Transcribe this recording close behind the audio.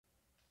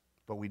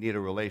but we need a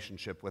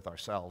relationship with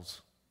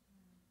ourselves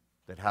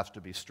that has to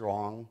be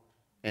strong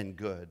and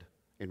good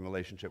in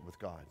relationship with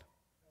God.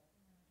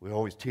 We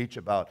always teach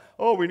about,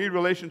 oh, we need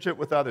relationship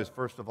with others.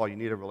 First of all, you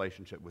need a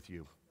relationship with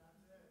you.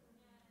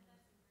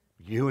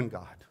 You and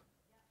God.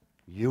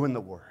 You and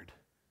the Word.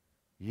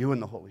 You and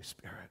the Holy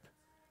Spirit.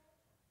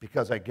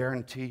 Because I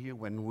guarantee you,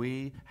 when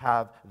we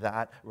have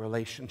that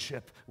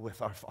relationship with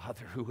our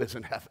Father who is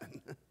in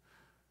heaven,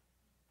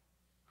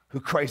 who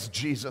Christ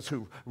Jesus,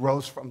 who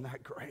rose from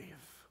that grave,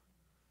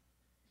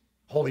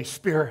 Holy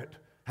Spirit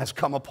has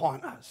come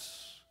upon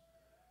us.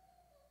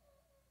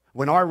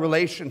 When our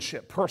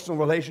relationship, personal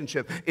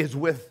relationship, is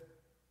with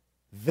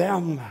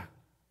them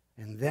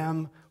and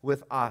them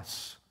with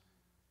us,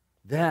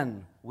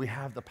 then we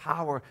have the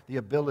power, the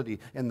ability,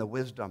 and the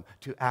wisdom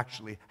to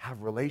actually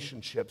have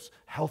relationships,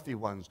 healthy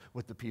ones,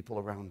 with the people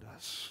around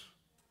us.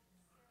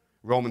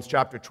 Romans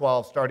chapter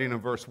 12, starting in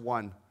verse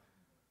 1.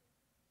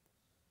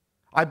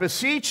 I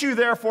beseech you,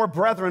 therefore,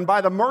 brethren, by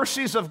the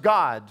mercies of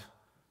God,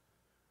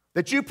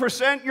 that you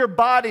present your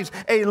bodies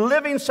a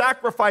living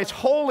sacrifice,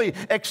 holy,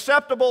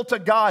 acceptable to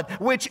God,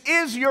 which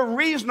is your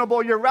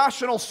reasonable, your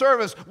rational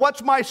service.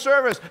 What's my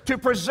service? To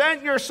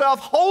present yourself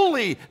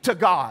holy to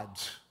God.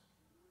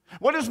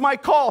 What is my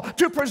call?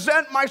 To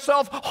present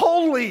myself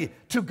holy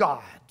to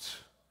God.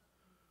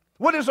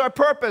 What is our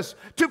purpose?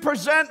 To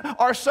present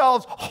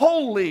ourselves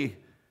holy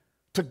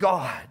to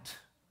God.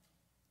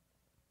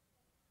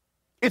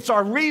 It's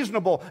our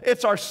reasonable,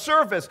 it's our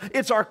service,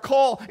 it's our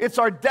call, it's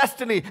our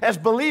destiny as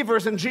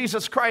believers in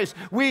Jesus Christ.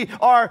 We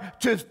are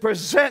to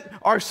present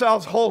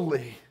ourselves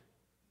holy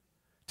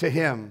to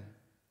Him.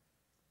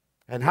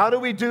 And how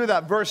do we do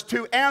that? Verse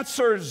 2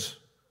 answers.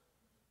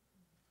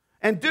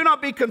 And do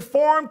not be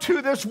conformed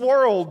to this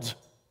world,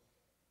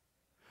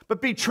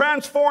 but be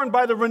transformed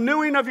by the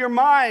renewing of your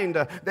mind,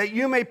 that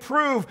you may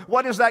prove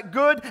what is that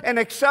good and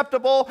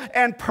acceptable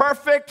and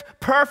perfect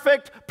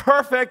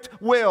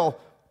will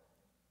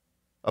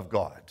of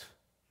God.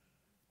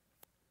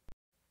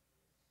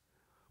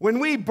 When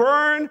we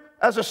burn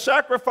as a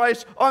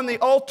sacrifice on the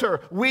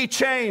altar, we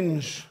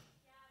change.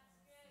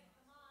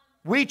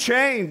 We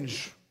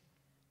change.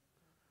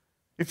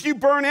 If you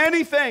burn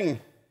anything,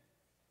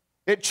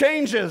 it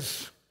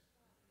changes.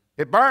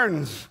 It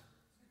burns.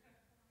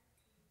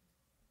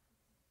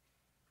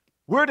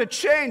 We're to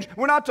change.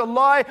 We're not to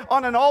lie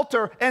on an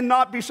altar and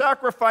not be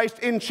sacrificed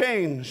in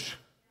change.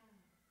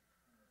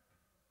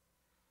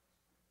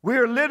 We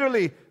are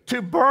literally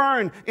to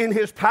burn in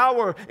His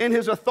power, in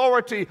His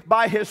authority,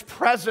 by His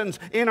presence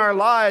in our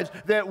lives,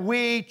 that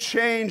we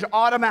change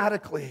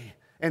automatically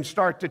and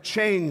start to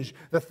change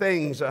the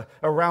things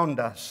around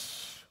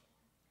us.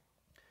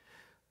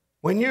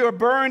 When you are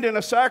burned in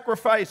a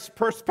sacrifice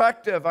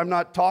perspective, I'm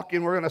not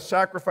talking we're going to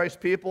sacrifice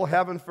people,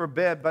 heaven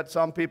forbid, but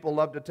some people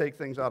love to take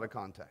things out of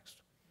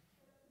context.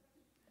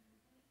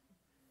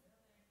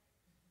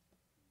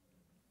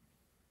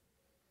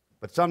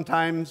 But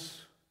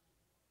sometimes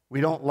we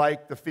don't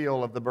like the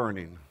feel of the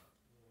burning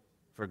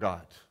for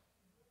God.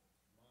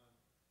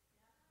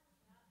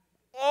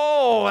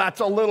 Oh,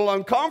 that's a little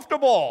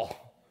uncomfortable.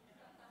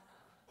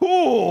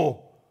 Ooh,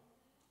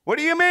 what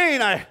do you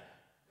mean?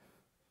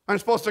 I'm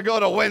supposed to go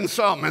to win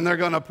some, and they're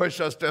going to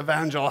push us to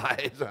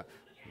evangelize.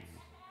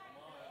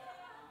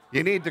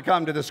 You need to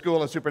come to the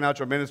School of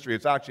Supernatural Ministry.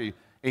 It's actually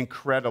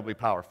incredibly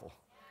powerful.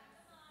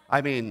 I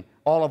mean,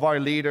 all of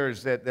our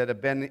leaders that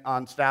have been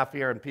on staff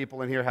here and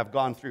people in here have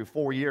gone through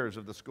 4 years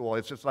of the school.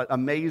 It's just like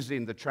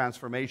amazing the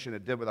transformation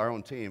it did with our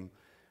own team.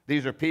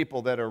 These are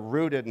people that are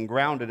rooted and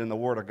grounded in the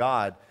Word of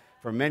God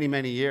for many,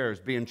 many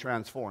years being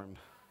transformed.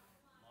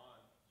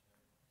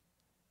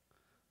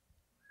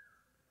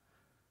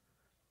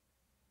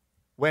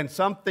 When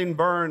something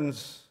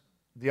burns,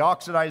 the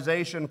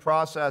oxidization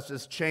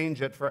processes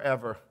change it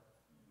forever.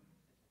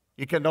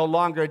 You can no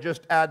longer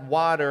just add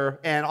water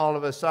and all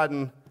of a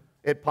sudden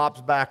it pops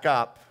back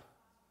up.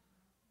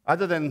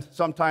 Other than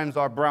sometimes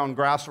our brown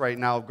grass right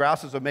now.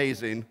 Grass is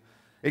amazing.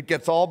 It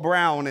gets all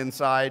brown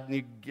inside,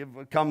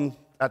 and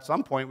at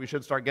some point we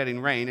should start getting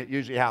rain. It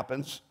usually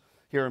happens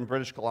here in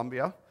British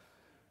Columbia.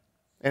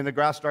 And the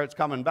grass starts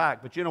coming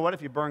back. But you know what?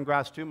 If you burn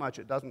grass too much,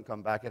 it doesn't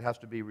come back. It has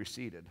to be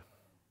reseeded.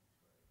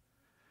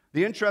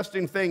 The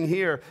interesting thing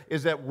here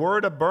is that we're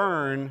to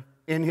burn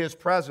in His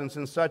presence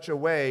in such a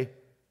way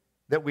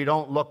that we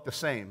don't look the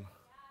same.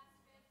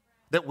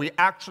 That we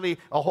actually,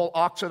 a whole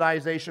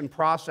oxidization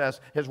process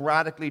has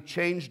radically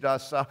changed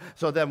us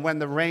so that when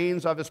the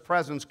rains of His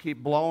presence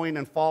keep blowing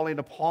and falling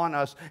upon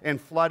us and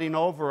flooding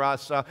over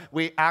us,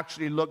 we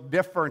actually look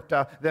different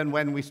than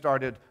when we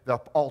started the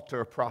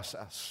altar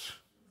process.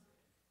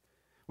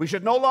 We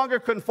should no longer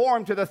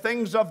conform to the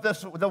things of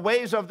the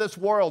ways of this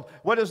world.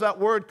 What does that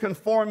word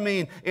conform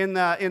mean in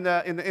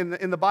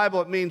the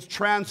Bible? It means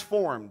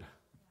transformed.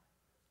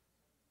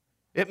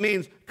 It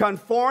means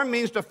conform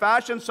means to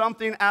fashion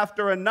something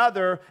after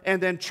another,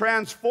 and then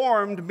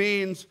transformed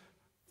means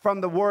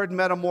from the word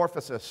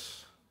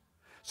metamorphosis.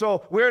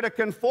 So we're to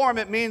conform.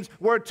 It means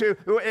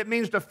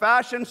to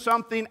fashion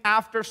something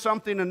after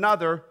something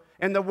another,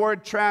 And the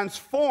word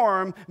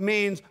transform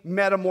means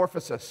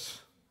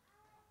metamorphosis.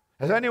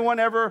 Has anyone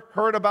ever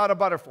heard about a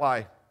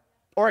butterfly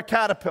or a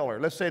caterpillar?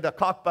 Let's say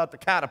talk about the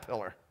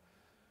caterpillar.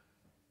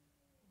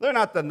 They're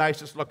not the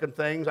nicest looking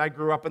things. I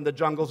grew up in the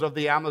jungles of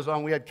the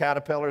Amazon. We had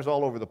caterpillars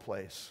all over the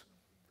place.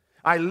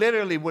 I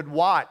literally would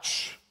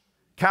watch,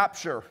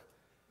 capture,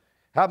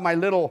 have my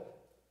little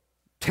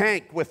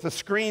tank with the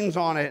screens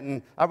on it,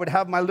 and I would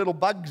have my little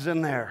bugs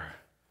in there.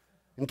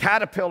 And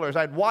caterpillars,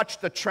 I'd watch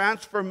the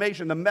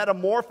transformation, the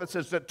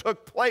metamorphosis that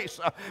took place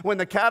when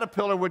the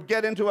caterpillar would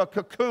get into a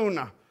cocoon.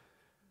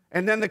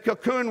 And then the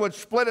cocoon would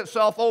split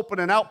itself open,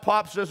 and out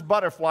pops this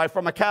butterfly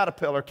from a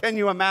caterpillar. Can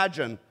you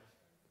imagine?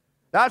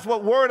 That's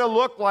what we're to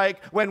look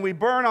like when we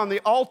burn on the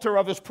altar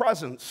of His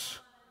presence.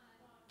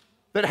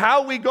 That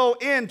how we go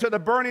into the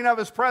burning of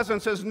His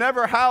presence is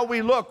never how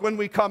we look when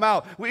we come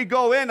out. We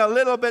go in a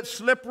little bit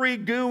slippery,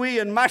 gooey,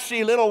 and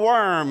mushy little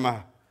worm.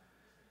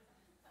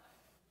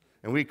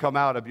 And we come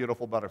out a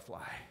beautiful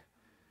butterfly.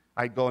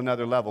 I'd go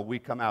another level. We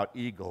come out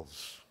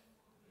eagles.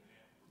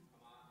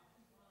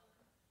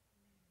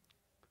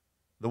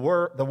 The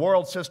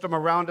world system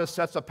around us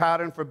sets a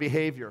pattern for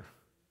behavior.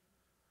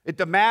 It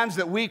demands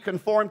that we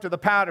conform to the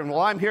pattern.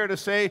 Well, I'm here to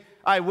say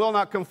I will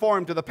not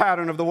conform to the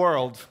pattern of the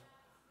world.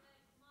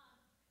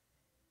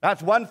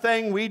 That's one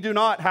thing we do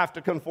not have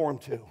to conform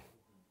to.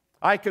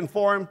 I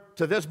conform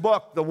to this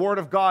book, the Word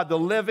of God, the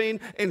living,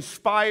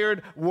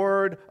 inspired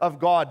Word of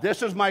God.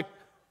 This is my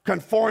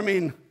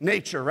conforming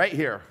nature right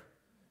here.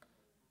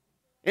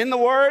 In the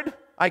Word,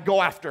 I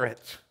go after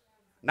it.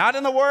 Not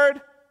in the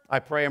Word, I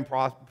pray and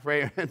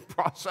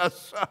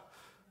process.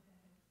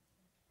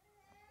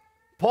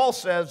 Paul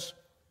says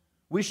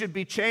we should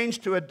be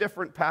changed to a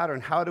different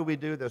pattern. How do we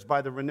do this?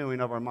 By the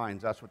renewing of our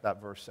minds. That's what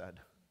that verse said.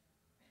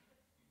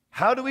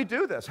 How do we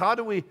do this? How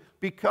do we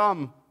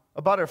become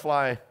a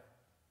butterfly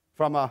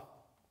from a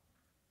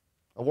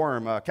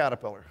worm, a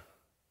caterpillar?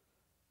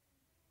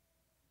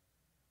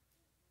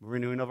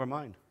 Renewing of our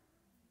mind.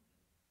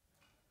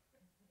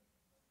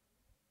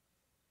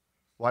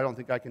 Well, I don't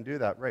think I can do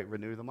that. Right,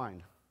 renew the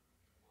mind.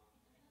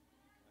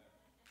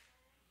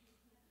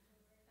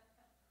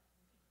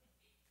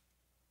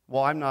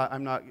 Well, I'm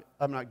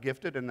not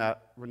gifted in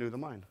that renew the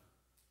mind.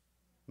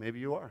 Maybe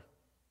you are.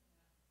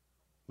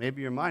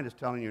 Maybe your mind is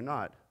telling you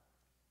not.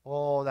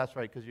 Oh, that's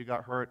right, because you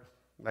got hurt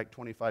like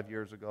 25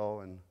 years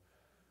ago, and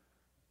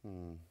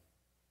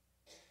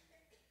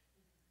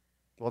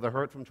well, the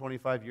hurt from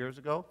 25 years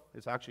ago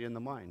is actually in the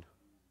mind.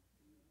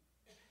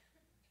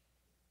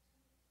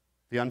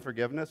 The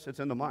unforgiveness, it's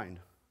in the mind.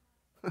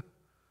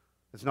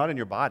 It's not in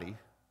your body.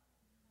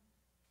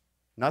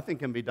 Nothing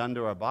can be done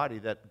to our body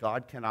that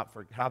God cannot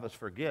have us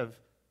forgive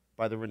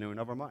by the renewing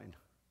of our mind.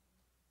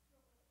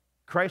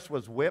 Christ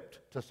was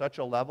whipped to such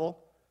a level,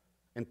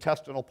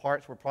 intestinal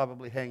parts were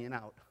probably hanging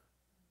out.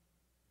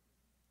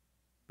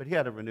 But he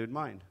had a renewed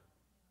mind.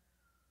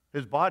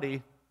 His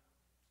body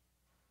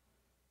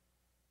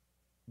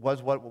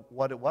was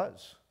what it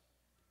was.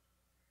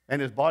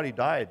 And his body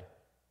died,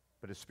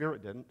 but his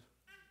spirit didn't.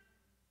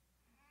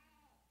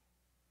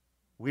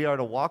 We are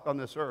to walk on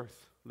this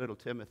earth, little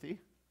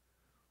Timothy,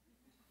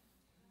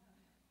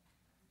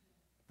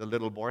 the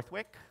little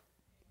Borthwick.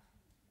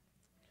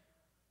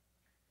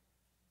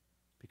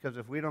 Because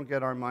if we don't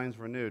get our minds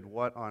renewed,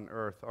 what on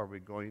earth are we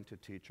going to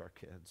teach our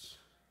kids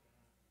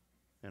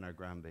and our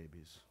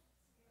grandbabies?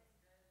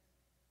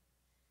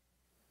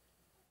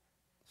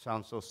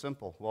 Sounds so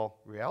simple. Well,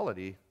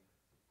 reality,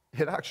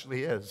 it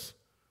actually is.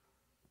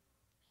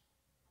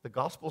 The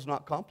gospel's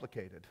not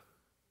complicated.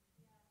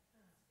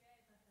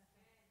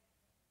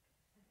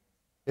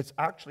 It's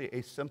actually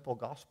a simple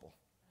gospel.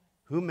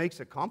 Who makes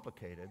it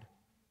complicated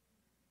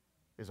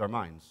is our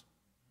minds.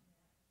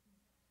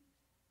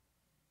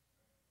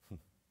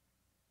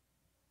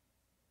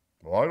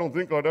 Well, I don't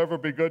think I'd ever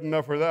be good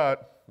enough for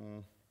that.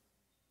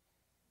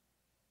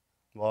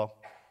 Well,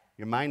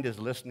 your mind is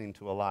listening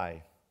to a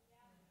lie.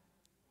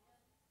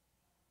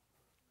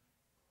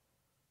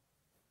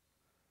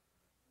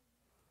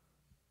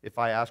 If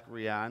I ask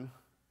Rianne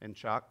and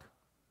Chuck,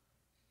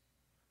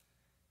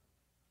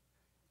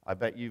 I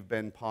bet you've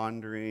been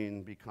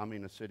pondering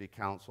becoming a city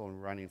council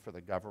and running for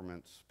the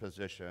government's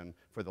position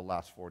for the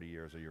last 40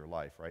 years of your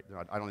life, right?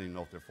 I don't even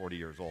know if they're 40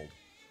 years old.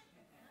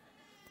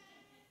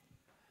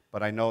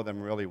 But I know them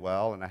really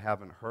well, and I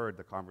haven't heard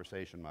the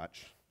conversation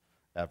much,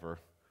 ever.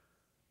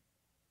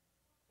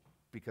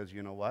 Because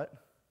you know what?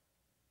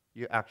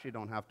 You actually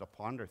don't have to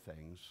ponder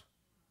things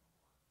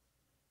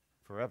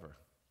forever.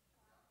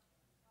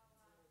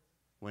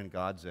 When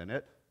God's in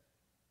it,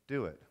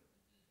 do it.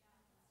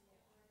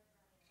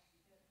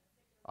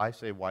 I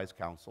say wise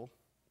counsel.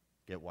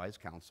 Get wise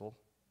counsel.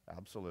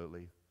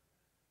 Absolutely.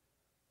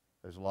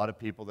 There's a lot of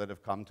people that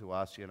have come to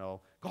us,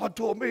 God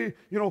told me,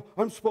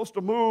 I'm supposed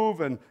to move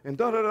and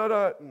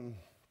da-da-da-da.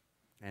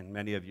 And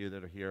many of you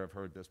that are here have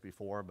heard this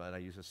before, but I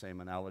use the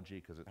same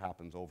analogy because it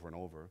happens over and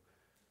over.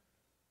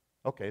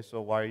 Okay,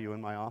 so why are you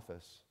in my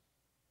office?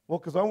 Well,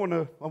 because I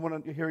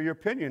want to hear your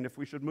opinion if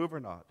we should move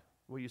or not.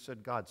 Well, you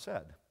said God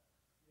said.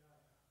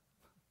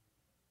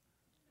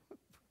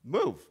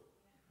 Move.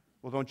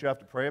 Well, don't you have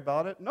to pray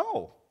about it?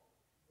 No.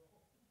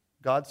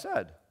 God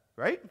said,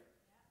 right?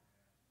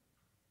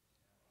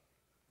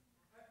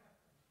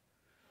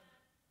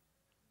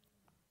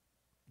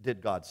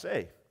 Did God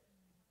say?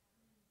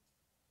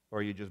 Or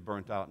are you just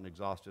burnt out and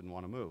exhausted and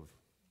want to move?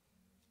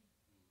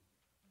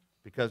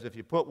 Because if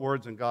you put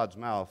words in God's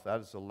mouth,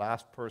 that is the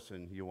last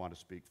person you want to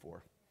speak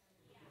for.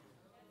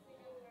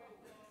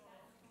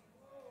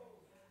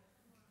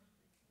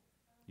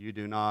 You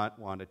do not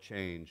want to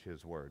change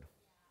His word.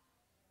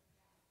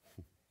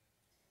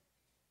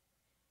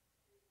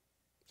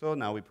 So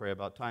now we pray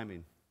about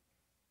timing.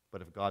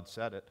 But if God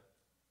said it,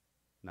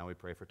 now we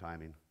pray for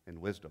timing and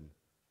wisdom.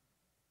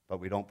 But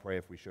we don't pray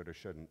if we should or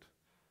shouldn't.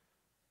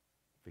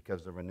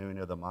 Because the renewing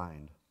of the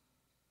mind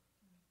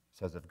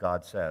says if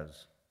God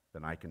says,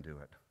 then I can do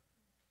it.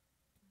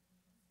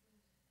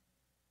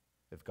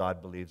 If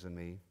God believes in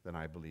me, then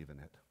I believe in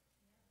it.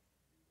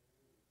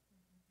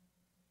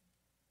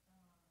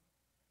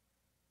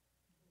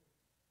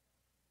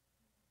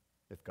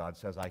 If God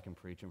says I can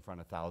preach in front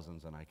of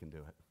thousands, then I can do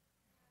it.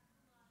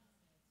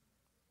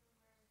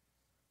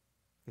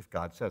 If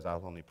God says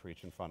I'll only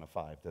preach in front of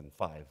 5, then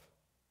 5.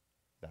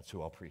 That's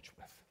who I'll preach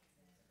with.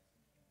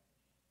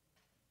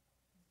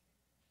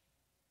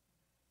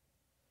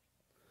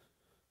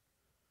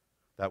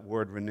 That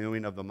word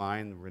renewing of the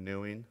mind,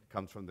 renewing,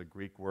 comes from the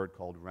Greek word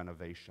called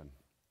renovation.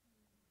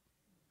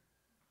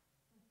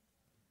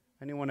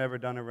 Anyone ever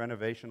done a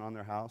renovation on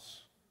their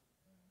house?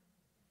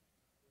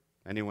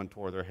 Anyone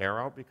tore their hair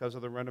out because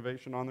of the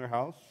renovation on their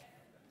house?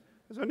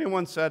 Has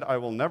anyone said, I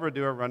will never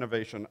do a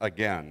renovation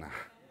again?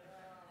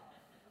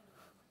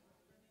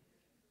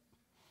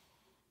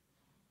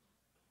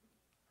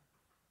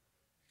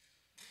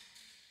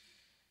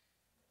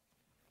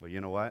 Well,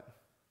 you know what?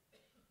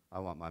 I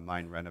want my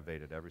mind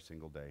renovated every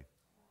single day.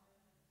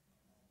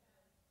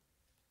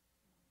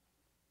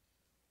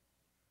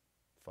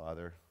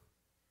 Father,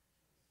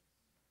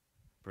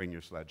 bring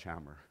your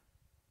sledgehammer.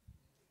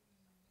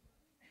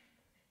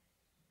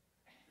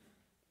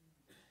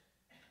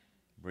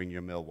 Bring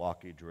your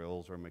Milwaukee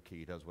drills or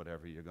Makitas,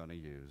 whatever you're going to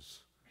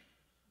use.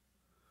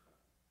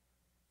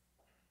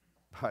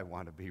 I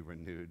want to be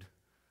renewed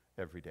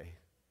every day.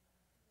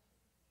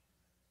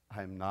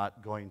 I'm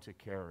not going to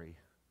carry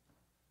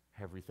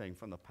everything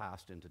from the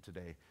past into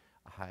today.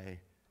 I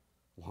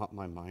want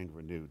my mind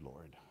renewed,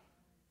 Lord.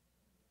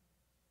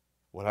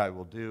 What I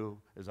will do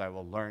is I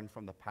will learn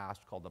from the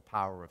past, called the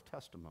power of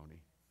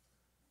testimony.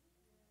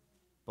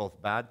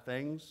 Both bad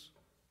things,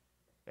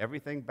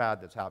 everything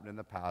bad that's happened in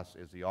the past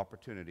is the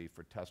opportunity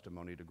for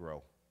testimony to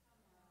grow.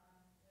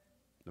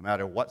 No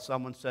matter what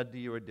someone said to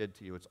you or did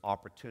to you, it's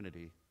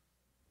opportunity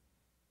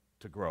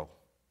to grow.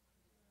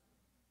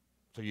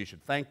 So you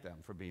should thank them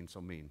for being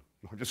so mean.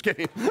 No, I'm just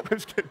kidding. I'm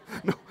just kidding.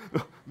 No,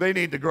 they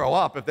need to grow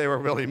up if they were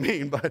really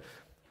mean.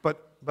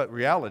 But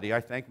reality,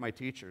 I thank my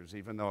teachers,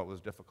 even though it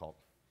was difficult.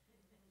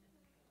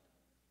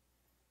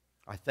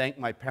 I thank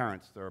my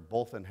parents. They're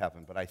both in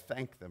heaven, but I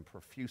thank them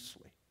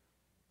profusely.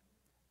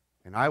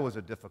 And I was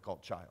a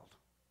difficult child.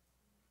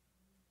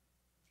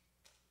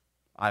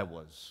 I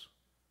was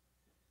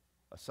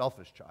a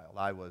selfish child.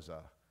 I was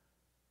a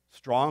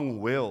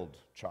strong-willed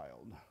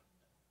child.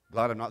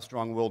 Glad I'm not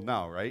strong-willed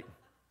now, right?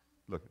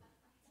 Look,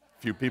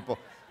 a few people,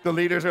 the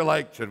leaders are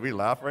like, should we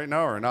laugh right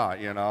now or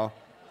not, you know?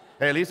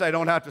 Hey, at least I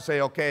don't have to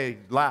say, okay,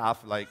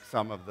 laugh, like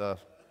some of the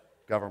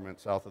government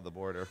south of the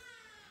border.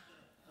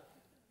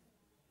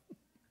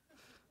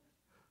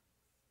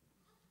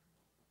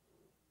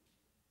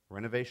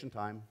 Renovation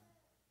time.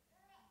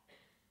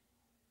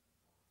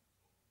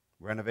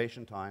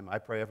 Renovation time. I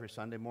pray every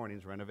Sunday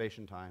morning's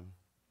renovation time.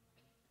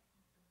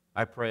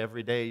 I pray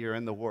every day you're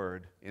in the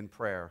Word, in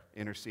prayer,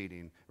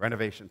 interceding.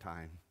 Renovation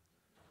time.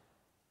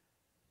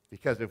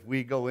 Because if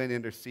we go in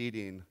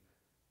interceding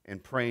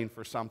and praying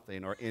for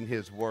something or in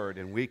His Word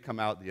and we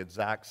come out the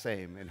exact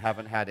same and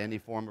haven't had any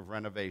form of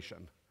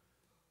renovation,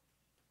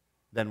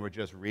 then we're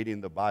just reading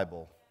the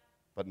Bible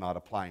but not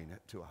applying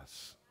it to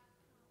us.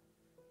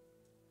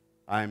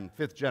 I'm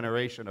 5th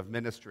generation of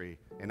ministry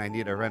and I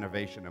need a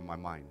renovation in my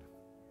mind.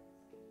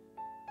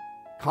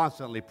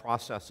 Constantly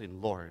processing,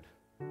 Lord,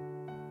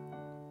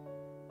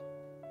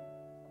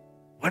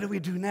 what do we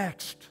do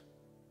next?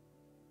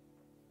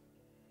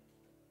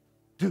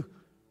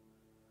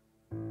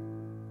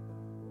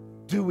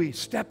 Do we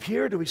step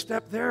here? Do we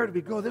step there? Do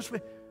we go this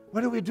way? What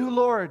do we do,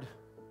 Lord?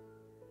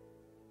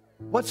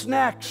 What's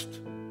next?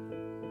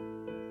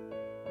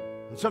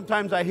 And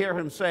sometimes I hear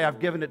Him say, I've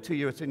given it to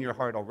you. It's in your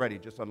heart already.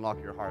 Just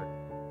unlock your heart.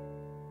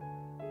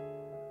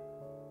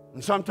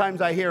 And sometimes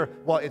I hear,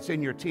 well, it's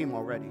in your team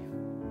already.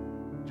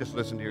 Just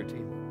listen to your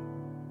team.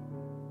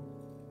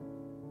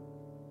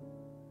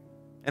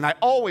 And I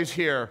always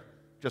hear,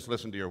 just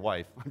listen to your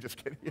wife. I'm just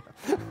kidding. Yeah.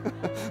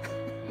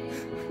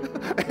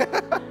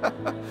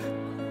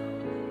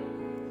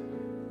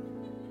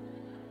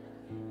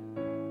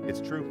 It's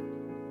true.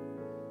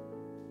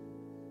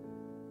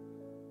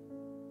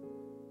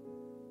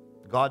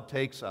 God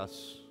takes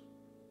us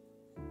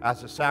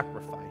as a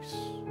sacrifice.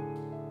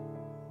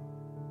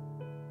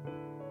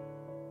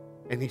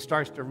 And he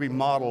starts to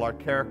remodel our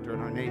character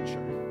and our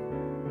nature.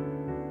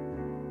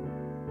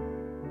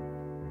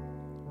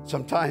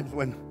 Sometimes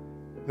when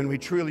we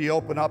truly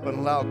open up and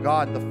allow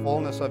God the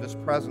fullness of his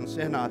presence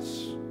in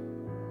us,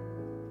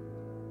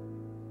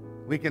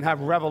 we can have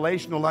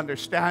revelational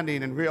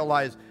understanding and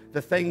realize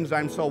the things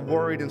I'm so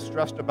worried and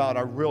stressed about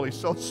are really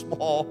so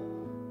small.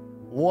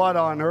 What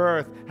on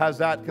earth has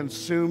that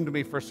consumed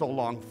me for so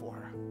long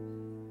for?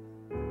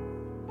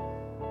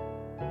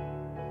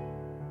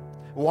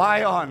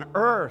 Why on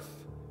earth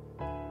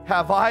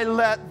have I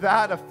let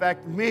that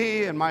affect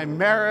me and my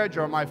marriage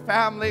or my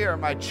family or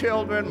my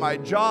children, my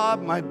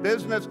job, my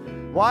business?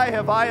 Why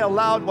have I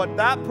allowed what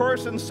that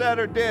person said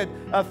or did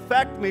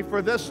affect me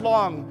for this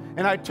long?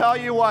 And I tell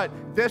you what,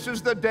 this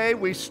is the day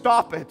we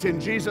stop it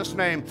in Jesus'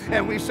 name.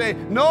 And we say,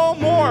 no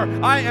more.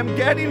 I am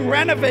getting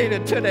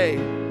renovated today.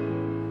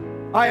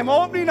 I am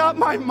opening up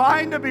my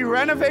mind to be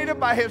renovated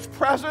by his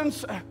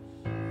presence,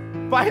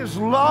 by his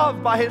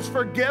love, by his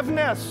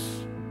forgiveness,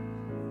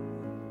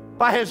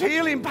 by his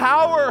healing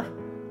power.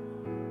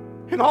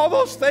 And all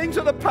those things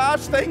of the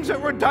past, things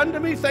that were done to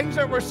me, things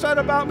that were said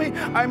about me,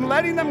 I'm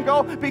letting them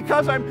go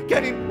because I'm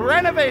getting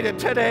renovated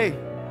today.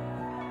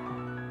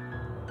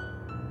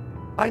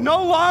 I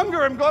no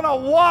longer am going to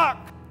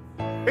walk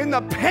in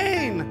the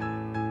pain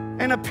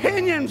and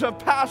opinions of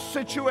past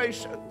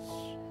situations.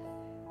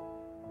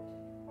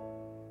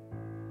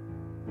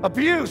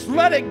 Abuse,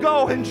 let it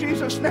go in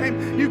Jesus'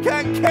 name. You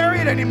can't carry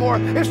it anymore.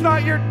 It's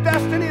not your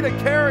destiny to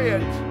carry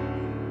it.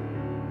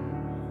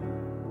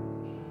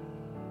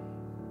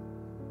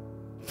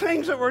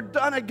 Things that were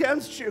done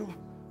against you,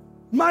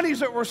 monies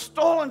that were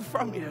stolen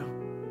from you,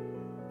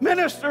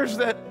 ministers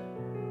that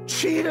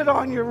cheated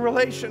on your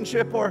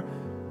relationship, or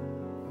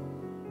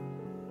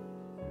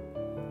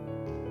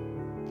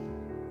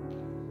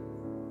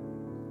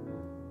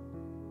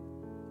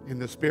in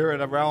the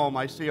spirit realm,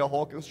 I see a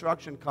whole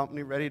construction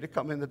company ready to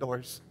come in the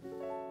doors.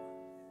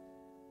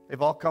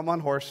 They've all come on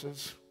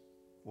horses,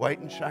 white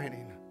and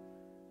shining.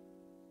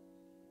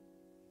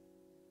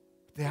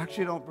 They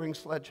actually don't bring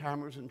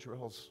sledgehammers and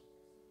drills.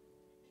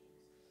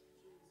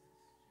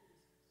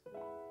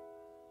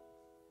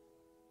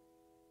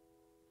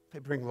 They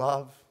bring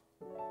love,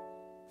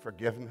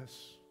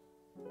 forgiveness,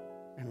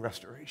 and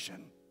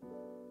restoration.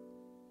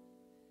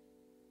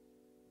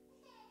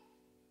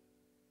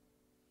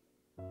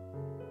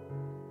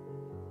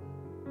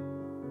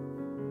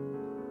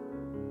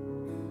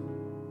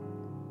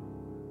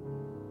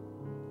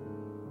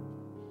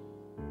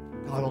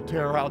 God will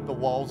tear out the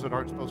walls that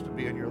aren't supposed to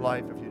be in your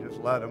life if you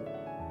just let him.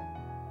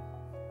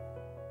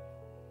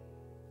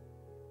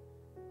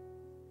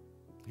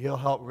 He'll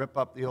help rip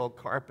up the old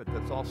carpet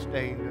that's all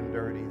stained and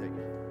dirty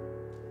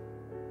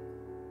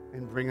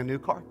and bring a new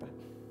carpet.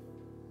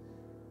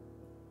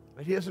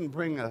 But he doesn't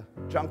bring a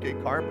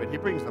junky carpet. He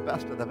brings the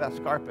best of the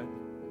best carpet.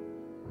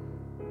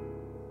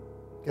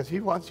 Because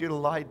he wants you to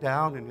lie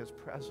down in his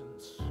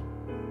presence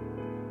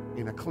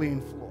in a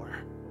clean floor.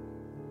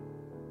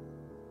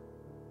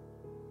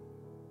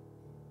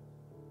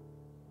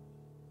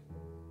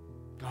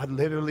 God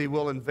literally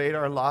will invade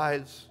our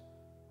lives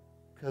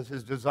because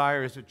his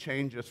desire is to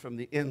change us from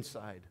the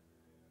inside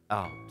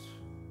out.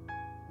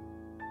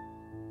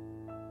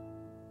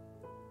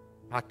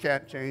 I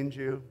can't change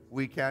you.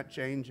 We can't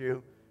change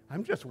you.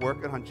 I'm just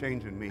working on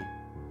changing me.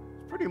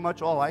 It's pretty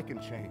much all I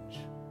can change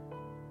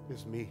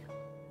is me.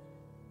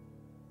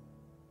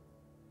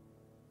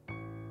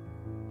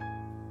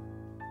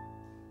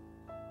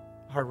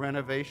 Our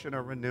renovation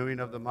or renewing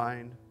of the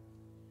mind,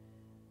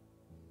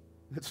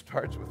 it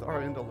starts with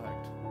our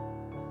intellect.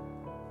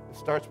 It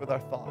starts with our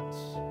thoughts.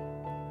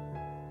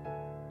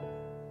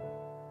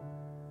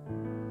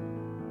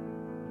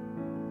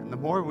 And the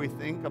more we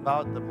think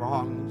about the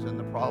wrongs and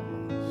the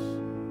problems,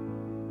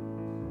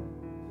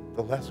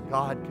 the less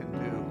God can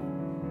do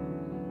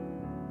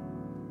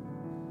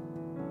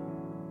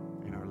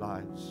in our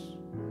lives.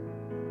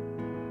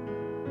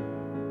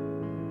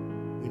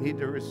 We need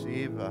to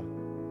receive a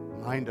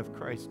mind of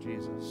Christ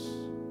Jesus.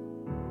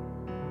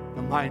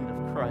 The mind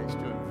of Christ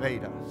to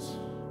invade us.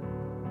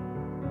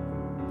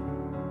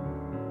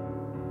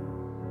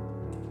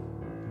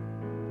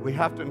 We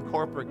have to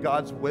incorporate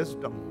God's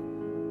wisdom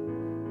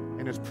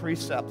and his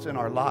precepts in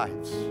our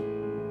lives.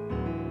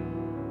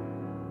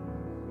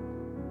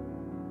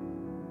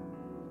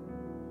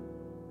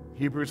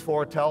 Hebrews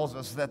 4 tells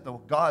us that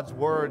God's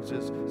words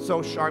is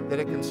so sharp that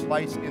it can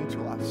slice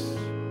into us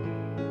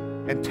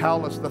and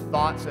tell us the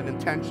thoughts and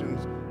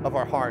intentions of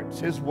our hearts.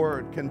 His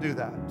word can do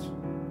that.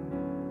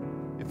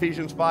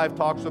 Ephesians 5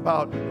 talks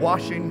about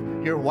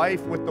washing your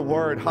wife with the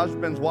word.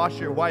 Husbands, wash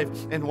your wife,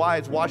 and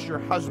wives, wash your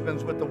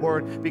husbands with the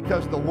word,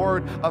 because the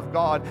word of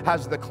God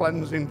has the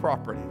cleansing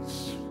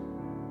properties.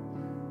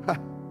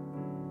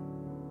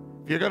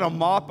 If you're going to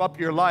mop up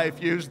your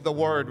life, use the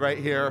word right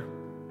here.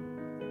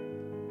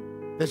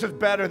 This is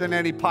better than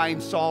any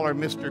Pine Sol or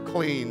Mr.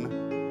 Clean.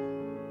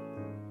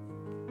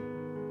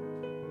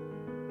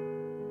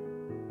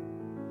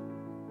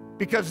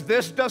 Because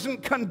this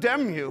doesn't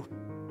condemn you.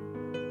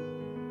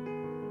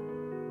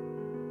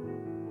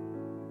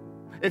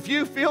 If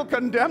you feel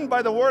condemned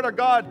by the Word of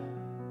God,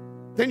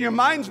 then your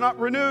mind's not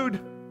renewed.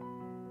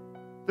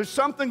 There's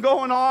something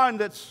going on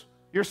that's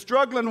you're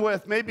struggling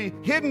with, maybe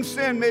hidden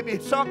sin, maybe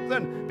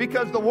something,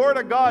 because the Word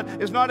of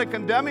God is not a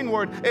condemning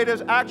word. It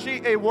is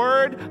actually a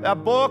word, a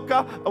book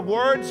of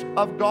words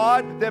of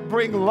God that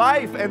bring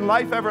life and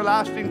life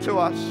everlasting to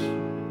us.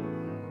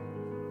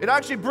 It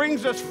actually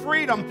brings us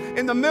freedom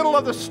in the middle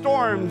of the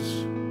storms.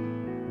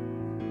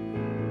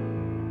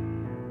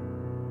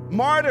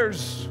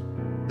 Martyrs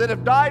that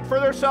have died for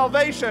their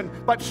salvation,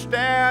 but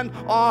stand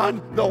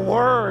on the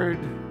Word.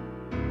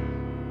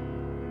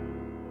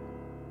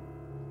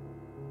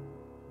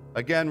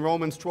 Again,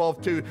 Romans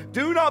 12:2.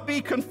 Do not be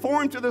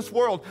conformed to this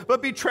world,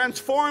 but be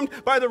transformed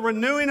by the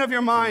renewing of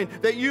your mind,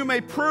 that you may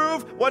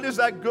prove what is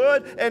that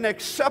good and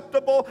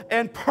acceptable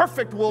and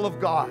perfect will of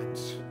God.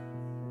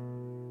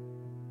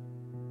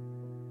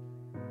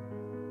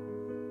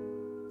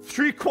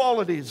 Three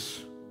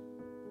qualities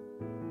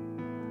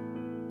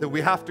that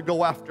we have to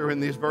go after in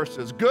these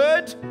verses: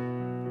 good,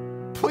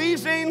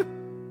 pleasing,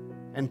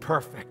 and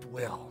perfect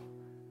will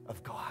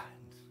of God.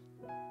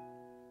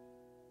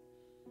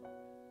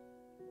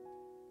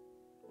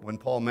 When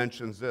Paul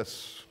mentions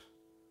this,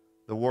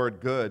 the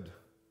word good,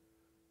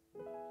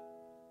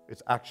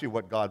 it's actually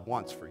what God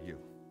wants for you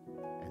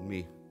and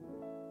me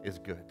is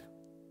good.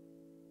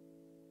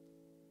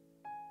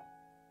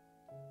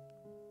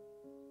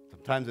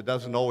 Sometimes it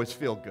doesn't always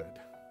feel good,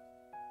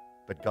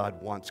 but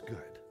God wants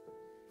good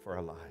for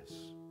our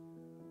lives.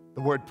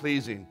 The word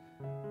pleasing,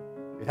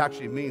 it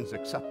actually means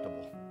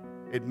acceptable.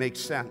 It makes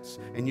sense,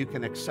 and you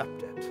can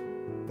accept it.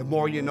 The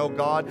more you know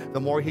God, the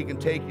more He can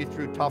take you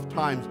through tough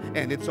times,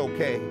 and it's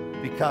okay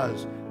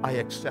because I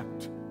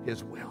accept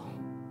His will.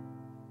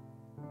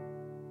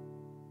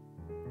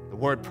 The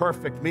word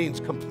perfect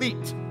means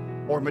complete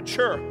or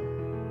mature.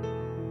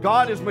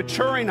 God is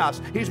maturing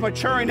us. He's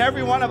maturing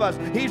every one of us.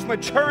 He's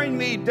maturing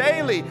me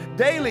daily.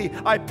 Daily,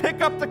 I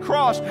pick up the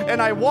cross and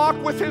I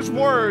walk with His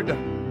Word.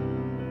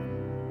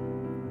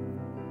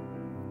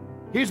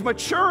 He's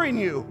maturing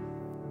you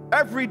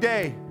every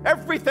day.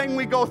 Everything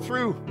we go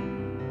through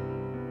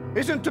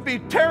isn't to be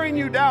tearing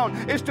you down,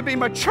 it's to be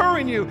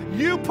maturing you.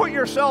 You put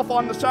yourself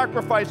on the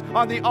sacrifice,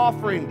 on the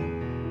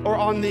offering, or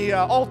on the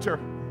altar.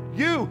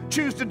 You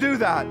choose to do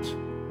that.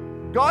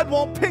 God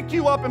won't pick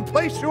you up and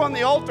place you on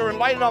the altar and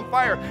light it on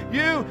fire.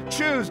 You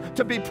choose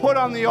to be put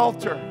on the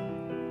altar.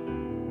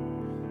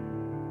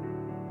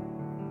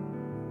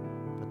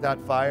 But that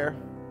fire,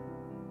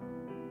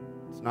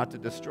 it's not to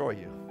destroy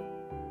you.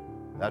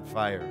 That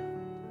fire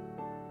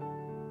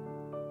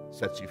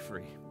sets you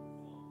free.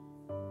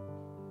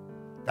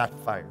 That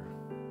fire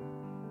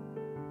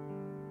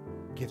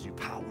gives you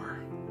power.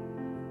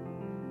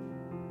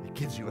 It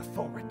gives you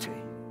authority,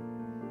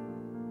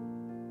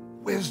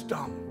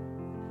 wisdom,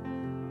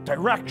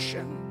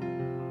 direction,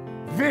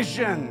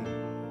 vision,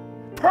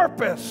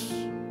 purpose.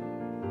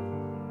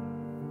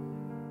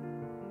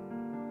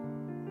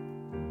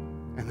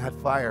 And that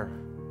fire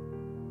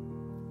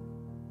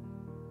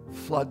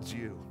floods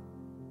you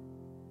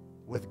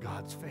with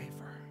God's favor.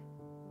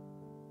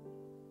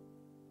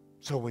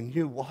 So when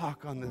you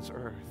walk on this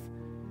earth,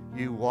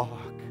 you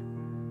walk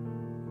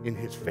in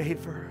His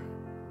favor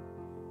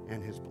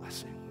and His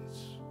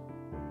blessings.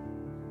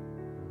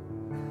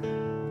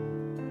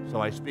 So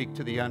I speak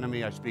to the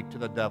enemy, I speak to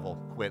the devil,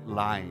 quit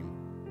lying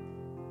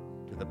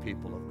to the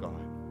people of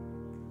God.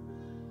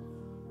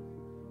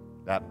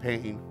 That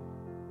pain,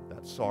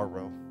 that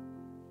sorrow,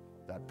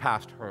 that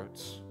past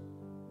hurts,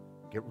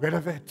 get rid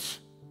of it.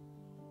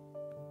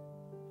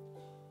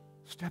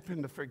 Step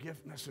into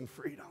forgiveness and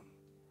freedom.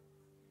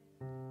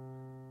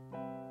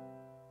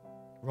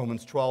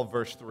 Romans 12,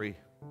 verse 3.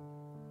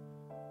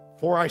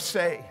 For I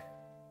say,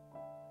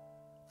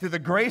 through the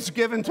grace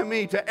given to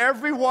me, to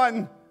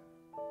everyone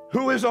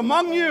who is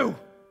among you,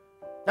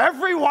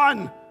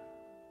 everyone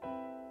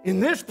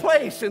in this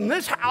place, in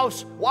this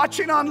house,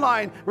 watching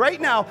online right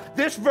now,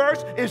 this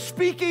verse is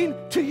speaking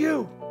to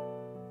you.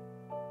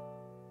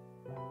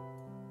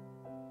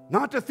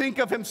 Not to think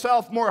of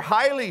himself more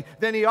highly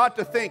than he ought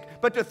to think,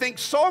 but to think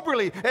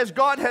soberly as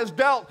God has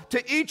dealt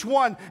to each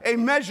one a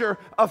measure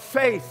of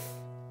faith.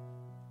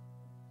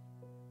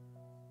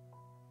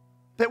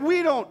 That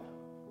we don't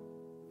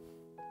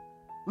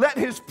let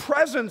His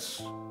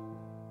presence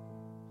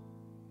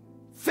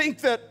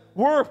think that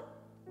we're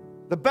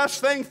the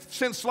best thing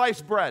since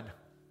sliced bread.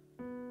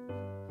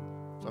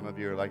 Some of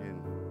you are like,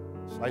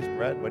 sliced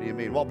bread? What do you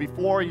mean? Well,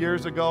 before,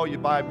 years ago, you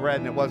buy bread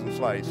and it wasn't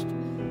sliced.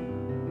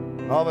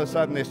 And all of a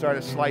sudden, they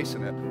started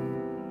slicing it.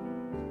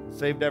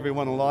 Saved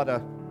everyone a lot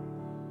of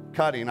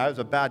cutting. I was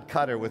a bad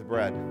cutter with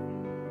bread.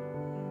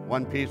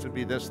 One piece would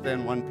be this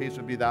thin, one piece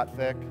would be that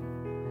thick.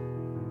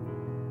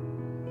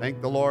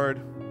 Thank the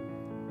Lord,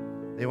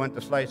 they went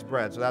to sliced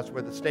bread. So that's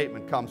where the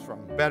statement comes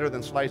from. Better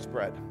than sliced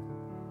bread.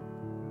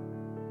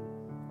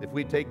 If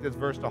we take this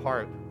verse to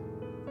heart,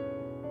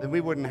 then we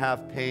wouldn't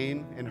have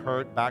pain and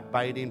hurt,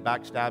 backbiting,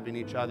 backstabbing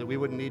each other. We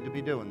wouldn't need to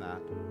be doing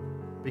that.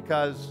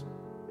 Because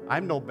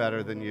I'm no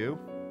better than you.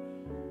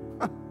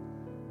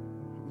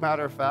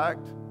 Matter of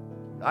fact,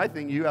 I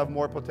think you have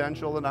more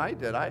potential than I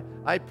did.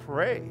 I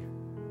pray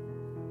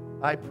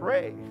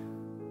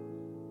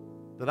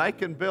that I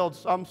can build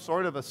some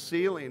sort of a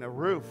ceiling, a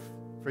roof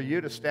for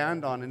you to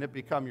stand on and it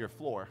become your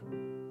floor.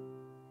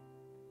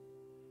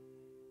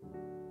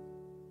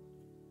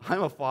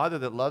 I'm a father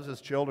that loves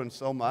his children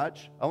so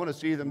much. I want to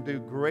see them do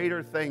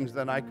greater things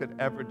than I could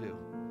ever do.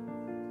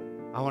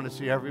 I want to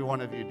see every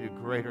one of you do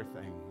greater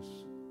things.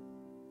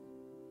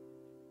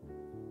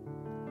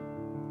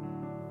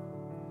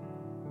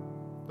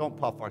 Don't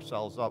puff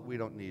ourselves up. We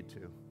don't need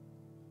to.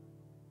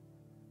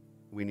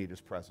 We need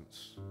his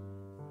presence.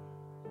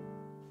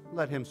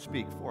 Let him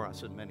speak for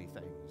us in many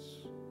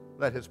things.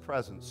 Let his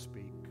presence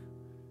speak.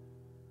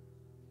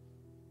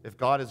 If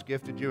God has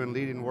gifted you in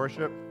leading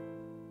worship,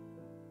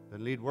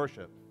 then lead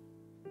worship.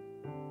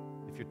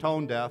 If you're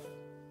tone deaf,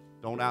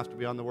 don't ask to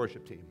be on the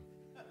worship team.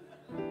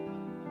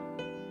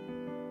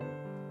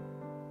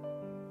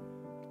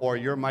 Or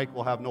your mic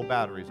will have no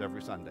batteries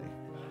every Sunday.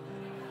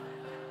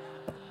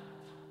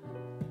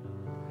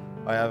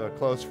 I have a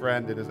close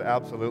friend that is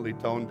absolutely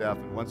tone deaf,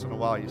 and once in a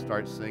while you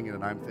start singing,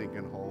 and I'm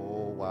thinking,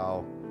 oh,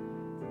 wow.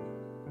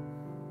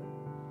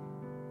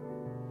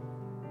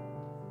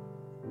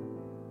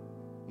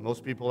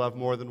 Most people have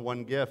more than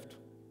one gift.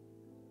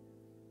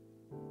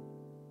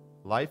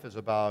 Life is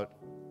about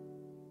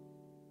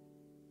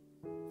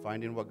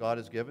finding what God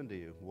has given to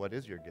you. What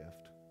is your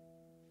gift?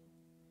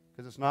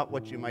 Because it's not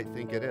what you might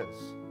think it is.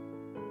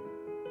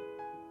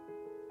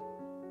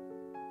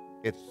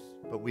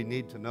 But we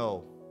need to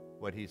know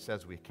what he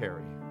says we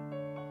carry.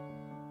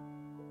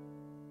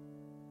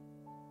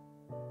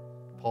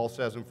 Paul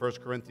says in 1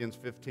 Corinthians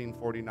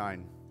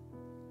 15:49,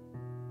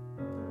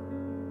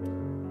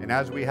 and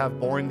as we have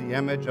borne the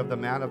image of the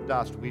man of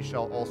dust, we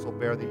shall also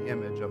bear the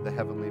image of the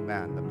heavenly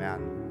man, the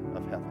man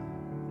of heaven.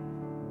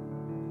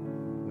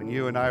 When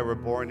you and I were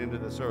born into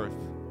this earth,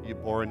 you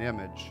bore an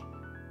image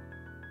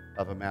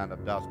of a man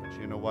of dust. But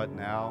you know what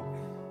now?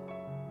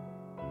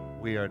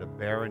 We are to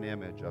bear an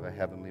image of a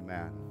heavenly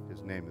man.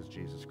 His name is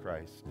Jesus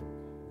Christ.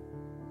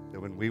 That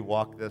when we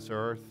walk this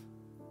earth,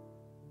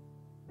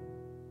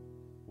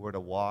 we're to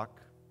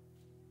walk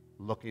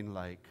looking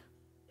like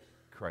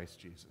Christ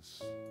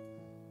Jesus.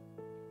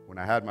 When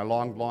I had my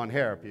long blonde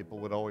hair, people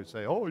would always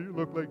say, oh, you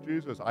look like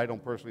Jesus. I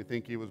don't personally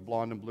think he was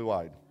blonde and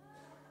blue-eyed.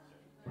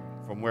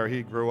 From where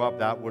he grew up,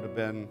 that would have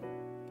been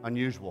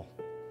unusual.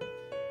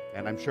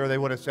 And I'm sure they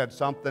would have said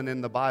something in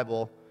the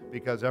Bible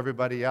because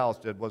everybody else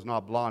was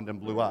not blonde and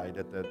blue-eyed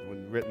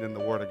when written in the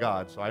Word of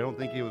God. So I don't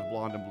think he was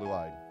blonde and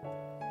blue-eyed.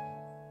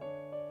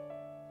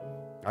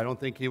 I don't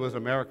think he was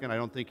American. I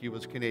don't think he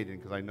was Canadian,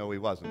 because I know he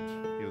wasn't.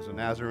 He was a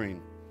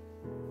Nazarene.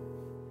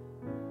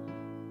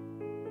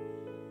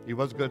 He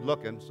was good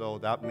looking, so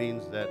that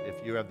means that if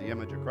you have the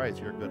image of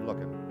Christ, you're good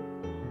looking.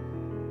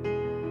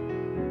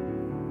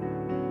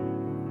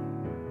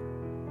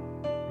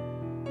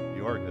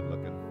 You are good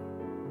looking.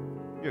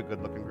 You're a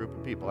good looking group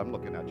of people. I'm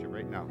looking at you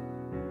right now.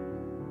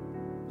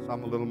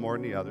 Some a little more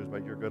than the others,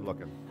 but you're good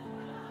looking.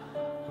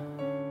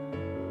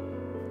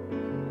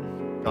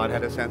 God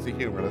had a sense of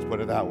humor, let's put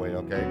it that way,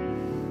 okay?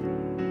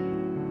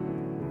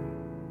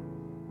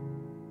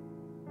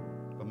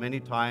 But many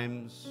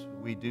times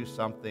we do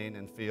something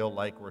and feel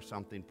like we're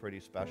something pretty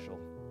special.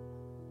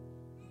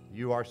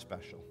 You are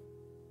special.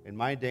 In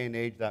my day and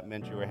age, that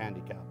meant you were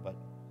handicapped, but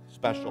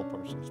special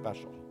person,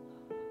 special.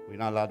 We're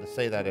not allowed to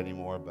say that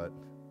anymore, but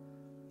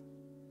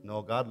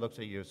no, God looks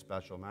at you as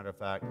special. Matter of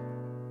fact,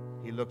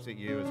 he looks at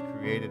you as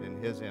created in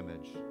his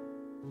image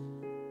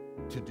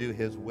to do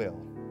his will,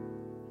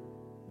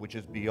 which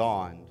is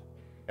beyond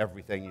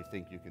everything you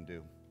think you can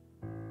do.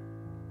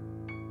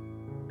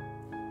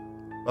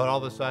 But all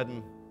of a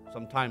sudden,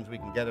 sometimes we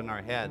can get in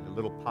our head a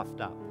little puffed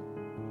up.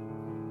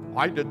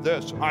 I did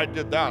this, I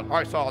did that,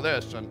 I saw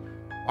this, and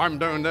I'm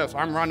doing this,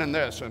 I'm running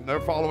this, and they're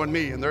following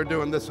me, and they're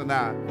doing this and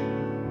that.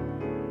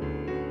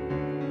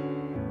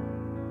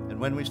 And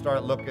when we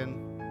start looking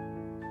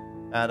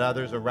at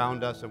others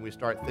around us and we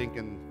start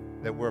thinking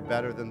that we're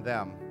better than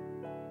them,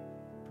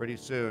 pretty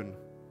soon,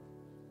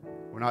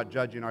 we're not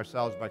judging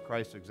ourselves by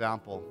Christ's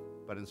example,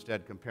 but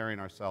instead comparing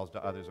ourselves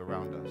to others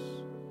around us.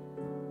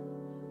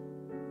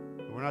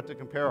 We're not to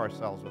compare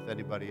ourselves with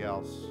anybody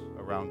else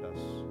around us.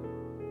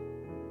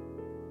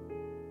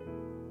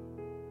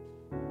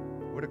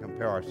 We're to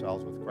compare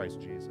ourselves with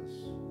Christ Jesus.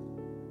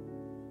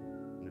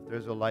 And if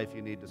there's a life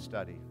you need to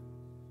study,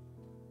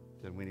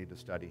 then we need to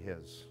study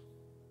his.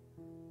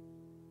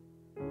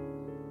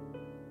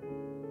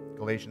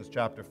 Galatians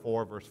chapter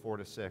 4, verse 4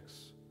 to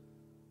 6.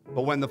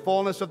 But when the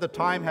fullness of the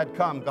time had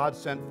come, God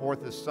sent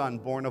forth his Son,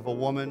 born of a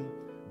woman,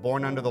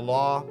 born under the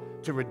law,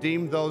 to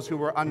redeem those who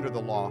were under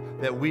the law,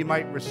 that we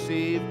might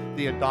receive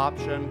the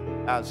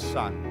adoption as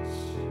sons.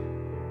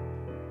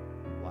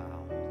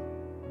 Wow.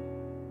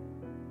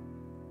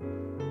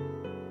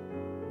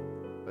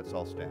 Let's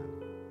all stand.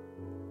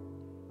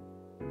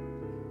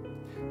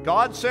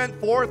 God sent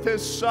forth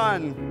his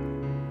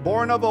Son,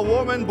 born of a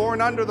woman,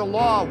 born under the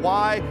law.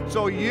 Why?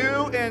 So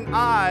you and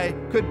I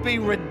could be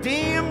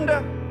redeemed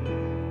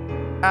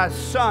as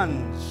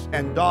sons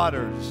and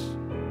daughters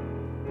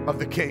of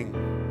the King.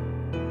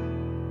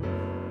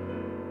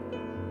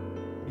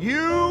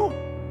 You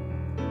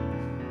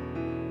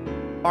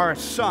are a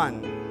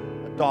son,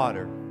 a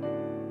daughter,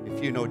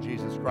 if you know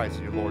Jesus Christ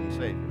as your Lord and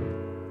Savior.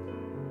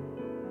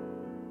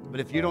 But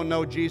if you don't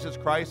know Jesus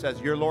Christ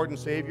as your Lord and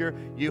Savior,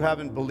 you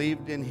haven't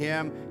believed in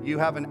Him, you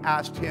haven't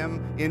asked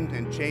Him in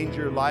and change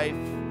your life,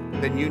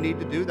 then you need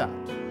to do that.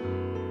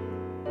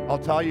 I'll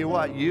tell you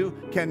what, you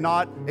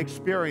cannot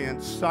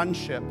experience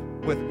sonship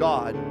with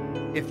God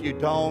if you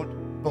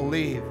don't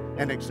believe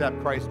and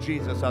accept Christ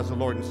Jesus as the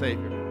Lord and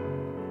Savior.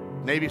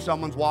 Maybe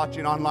someone's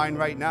watching online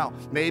right now.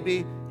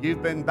 Maybe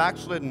you've been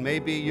backslidden.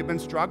 Maybe you've been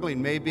struggling.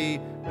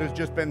 Maybe there's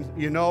just been,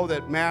 you know,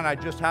 that, man, I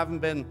just haven't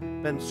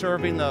been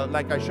serving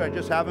like I should. I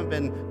just haven't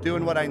been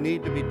doing what I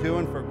need to be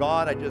doing for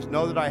God. I just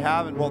know that I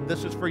haven't. Well,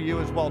 this is for you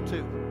as well,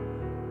 too.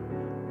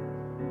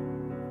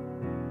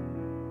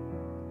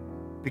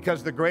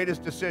 Because the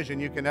greatest decision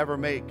you can ever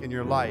make in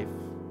your life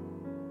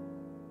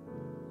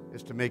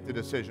is to make the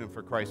decision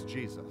for Christ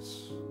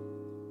Jesus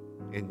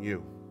in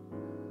you.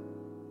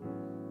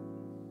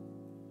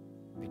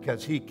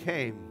 Because He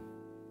came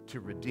to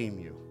redeem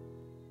you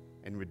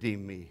and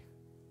redeem me.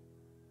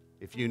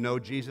 If you know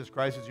Jesus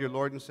Christ as your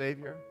Lord and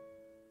Savior,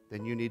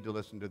 then you need to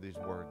listen to these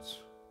words.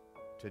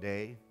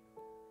 Today,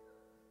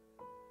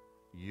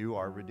 you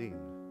are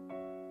redeemed.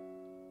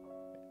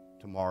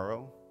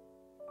 Tomorrow,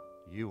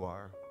 you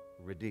are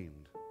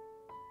redeemed.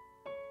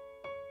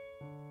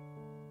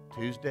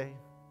 Tuesday,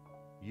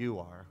 you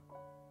are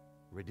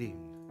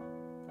redeemed.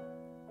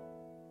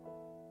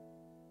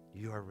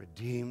 You are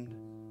redeemed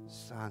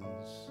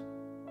sons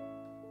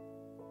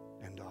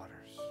and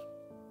daughters.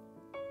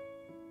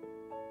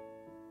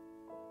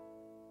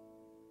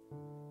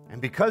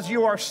 And because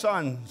you are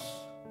sons,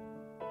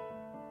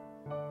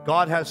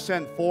 God has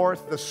sent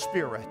forth the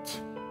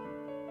Spirit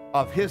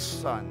of His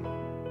Son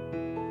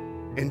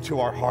into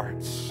our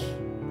hearts,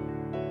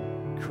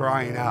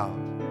 crying out,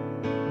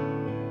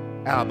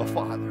 Abba,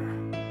 Father.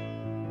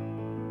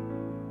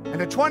 And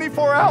the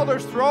 24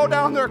 elders throw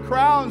down their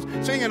crowns,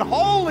 singing,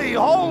 Holy,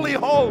 holy,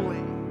 holy.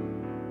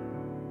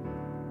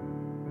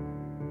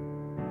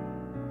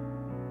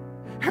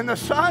 And the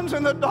sons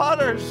and the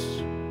daughters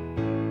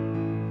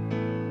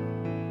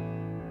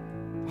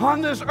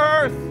on this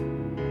earth,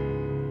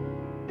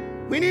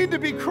 we need to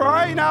be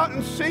crying out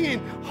and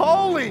singing,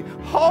 Holy,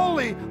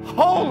 holy,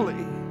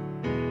 holy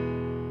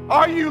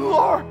are you,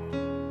 Lord,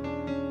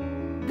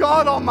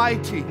 God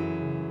Almighty,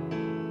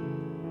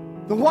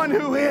 the one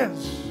who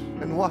is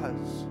and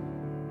was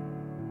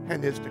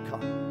and is to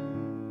come.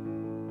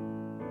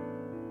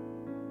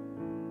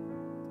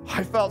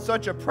 I felt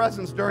such a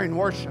presence during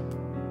worship.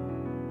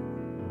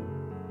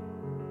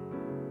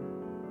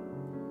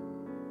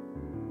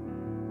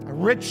 A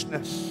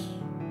richness.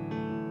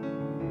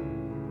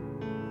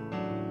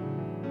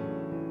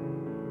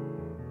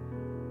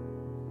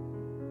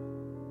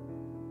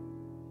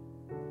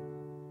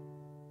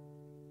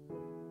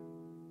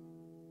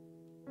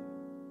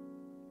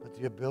 But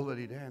the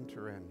ability to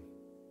enter in,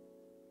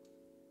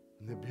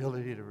 and the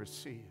ability to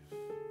receive,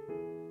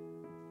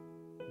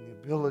 and the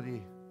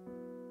ability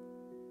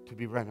to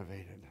be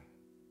renovated,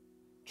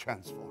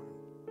 transformed,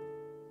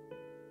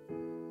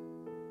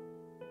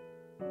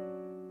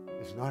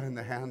 is not in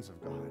the hands of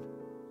God.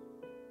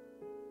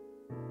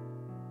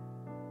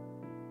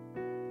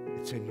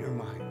 It's in your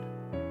mind.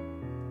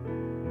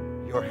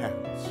 Your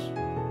hands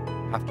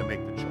have to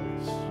make the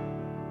choice,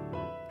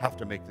 have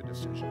to make the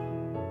decision.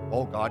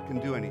 Oh, God can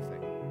do anything.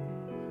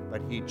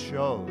 But He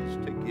chose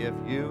to give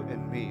you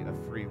and me a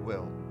free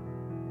will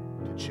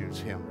to choose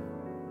Him.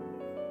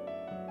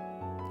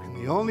 And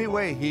the only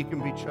way He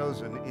can be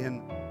chosen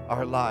in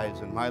our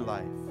lives, in my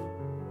life,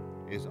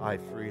 is I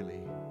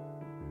freely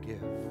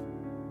give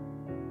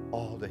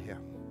all to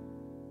Him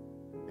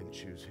and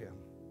choose Him.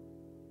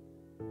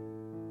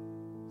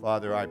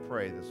 Father, I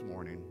pray this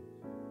morning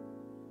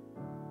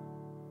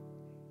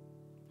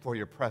for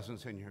your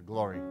presence and your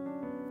glory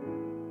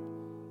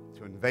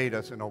to invade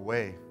us in a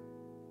way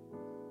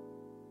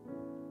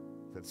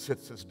that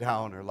sits us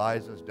down or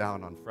lies us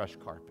down on fresh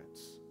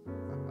carpets.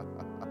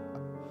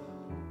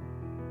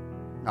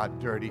 Not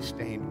dirty,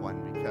 stained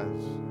one,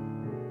 because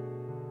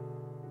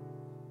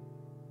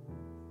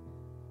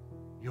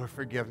your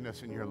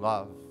forgiveness and your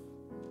love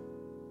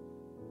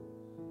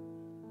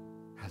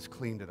has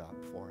cleaned it up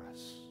for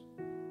us.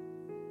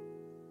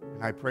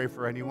 And I pray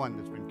for anyone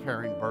that's been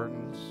carrying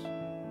burdens,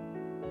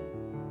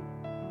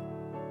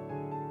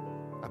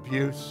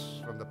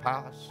 abuse from the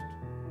past,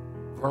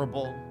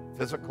 verbal,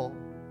 physical,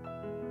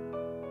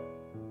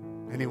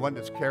 anyone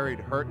that's carried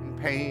hurt and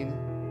pain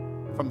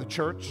from the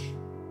church,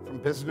 from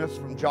business,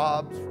 from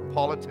jobs, from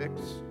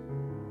politics,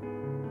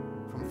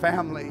 from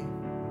family,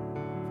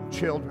 from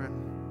children,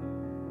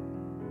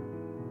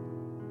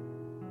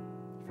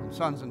 from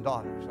sons and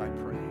daughters, I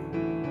pray.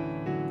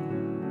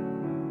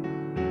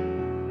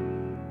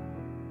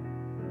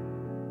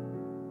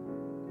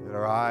 That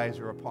our eyes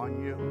are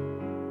upon you,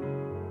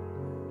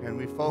 and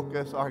we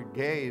focus our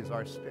gaze,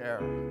 our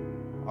stare,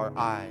 our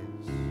eyes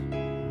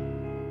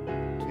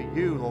to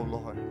you, O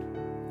Lord,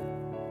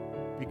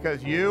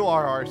 because you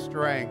are our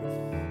strength.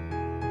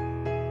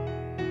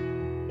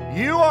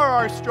 You are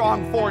our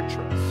strong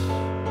fortress.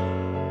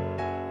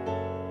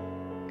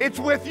 It's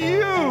with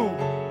you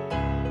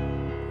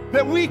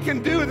that we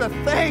can do the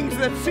things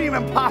that seem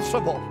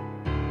impossible.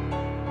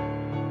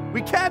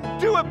 We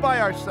can't do it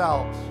by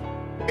ourselves.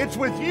 It's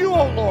with you,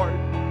 O Lord.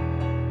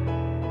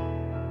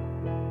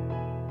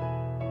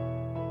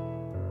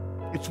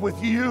 It's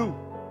with you.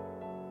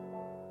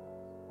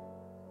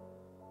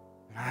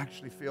 And I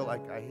actually feel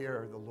like I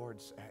hear the Lord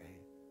say,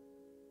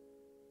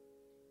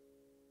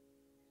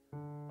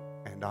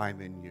 and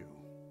I'm in you.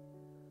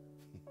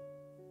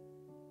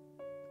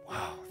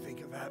 Wow,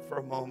 think of that for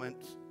a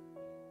moment.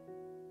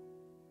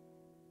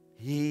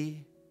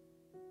 He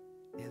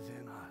is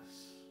in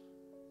us.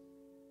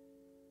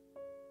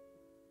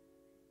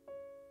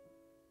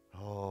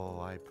 Oh,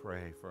 I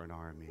pray for an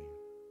army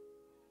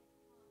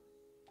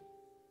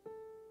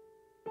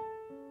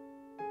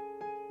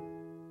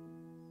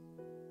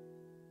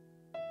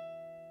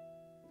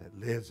that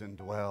lives and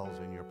dwells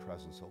in your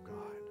presence, oh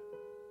God,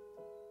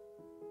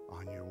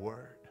 on your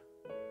word.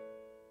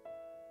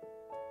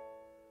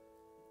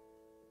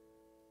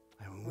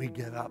 And when we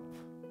get up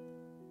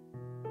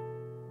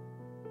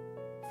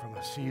from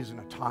a season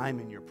of time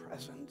in your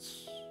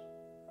presence,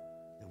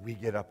 that we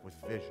get up with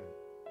vision.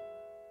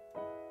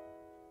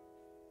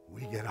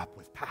 We get up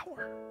with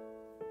power.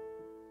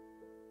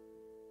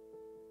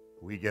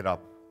 We get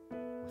up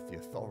with the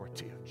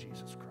authority of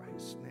Jesus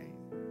Christ's name.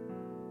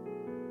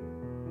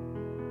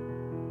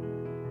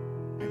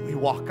 And we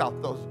walk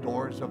out those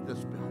doors of this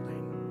building,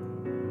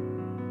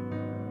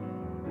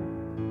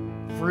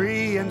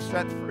 free and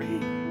set free.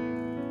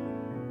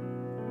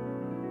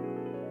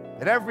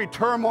 That every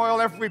turmoil,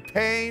 every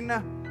pain,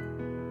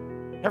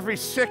 every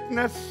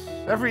sickness,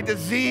 every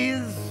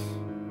disease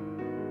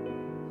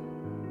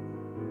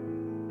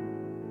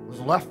was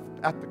left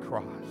at the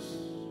cross.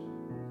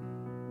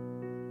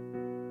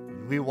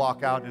 And we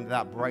walk out into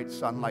that bright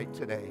sunlight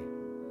today,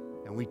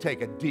 and we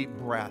take a deep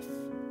breath,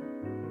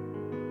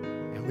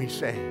 and we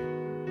say,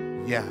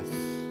 yes,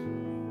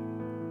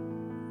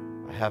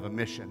 I have a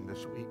mission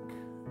this week.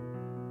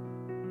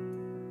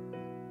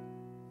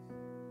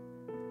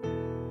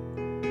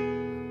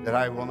 That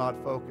I will not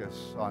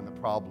focus on the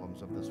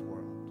problems of this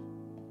world,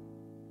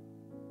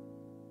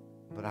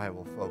 but I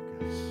will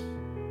focus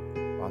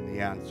on the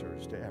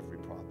answers to every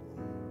problem.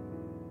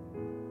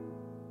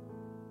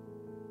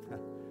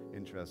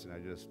 Interesting, I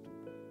just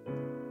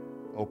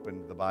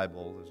opened the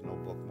Bible. There's no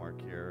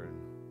bookmark here,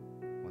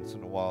 and once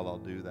in a while I'll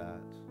do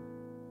that.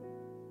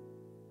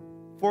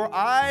 For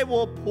I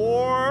will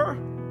pour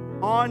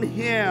on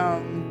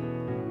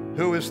him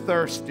who is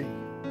thirsty,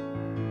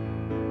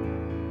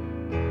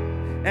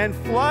 and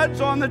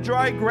floods on the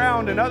dry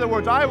ground. In other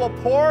words, I will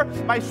pour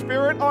my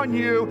Spirit on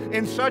you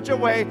in such a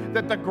way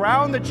that the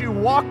ground that you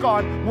walk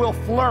on will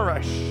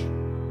flourish.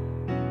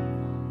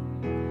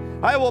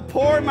 I will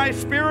pour my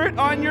Spirit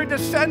on your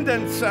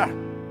descendants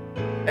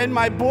and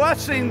my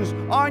blessings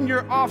on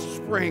your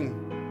offspring.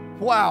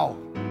 Wow.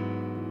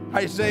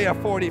 Isaiah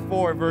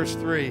 44, verse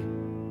 3.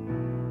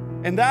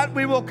 And that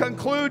we will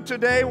conclude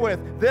today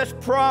with this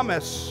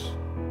promise,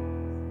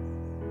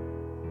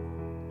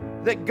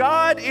 that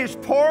God is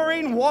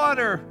pouring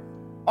water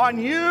on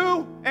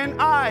you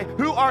and I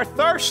who are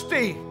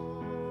thirsty.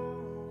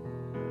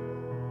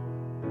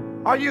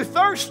 Are you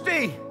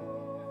thirsty?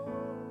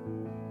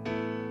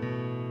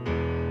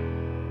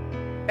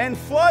 And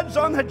floods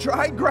on the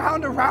dry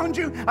ground around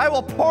you. I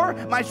will pour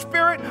my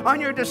Spirit on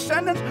your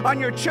descendants, on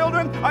your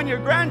children, on your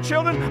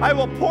grandchildren. I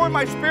will pour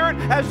my Spirit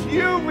as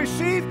you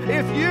receive.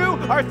 If you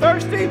are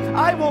thirsty,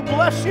 I will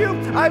bless you.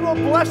 I will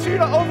bless you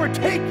to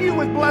overtake you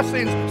with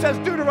blessings, says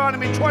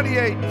Deuteronomy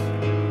 28.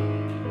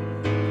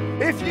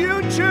 If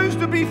you choose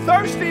to be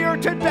thirstier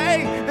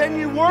today than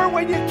you were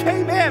when you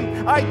came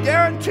in, I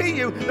guarantee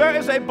you there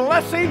is a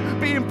blessing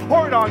being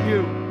poured on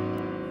you.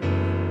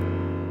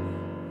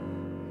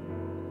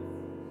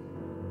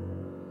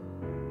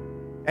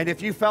 And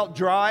if you felt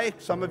dry,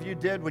 some of you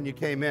did when you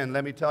came in,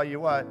 let me tell you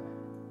what,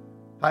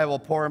 I will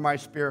pour my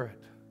Spirit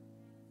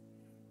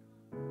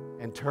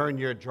and turn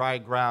your dry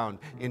ground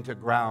into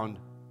ground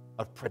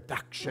of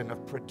production,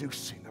 of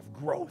producing, of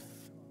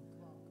growth.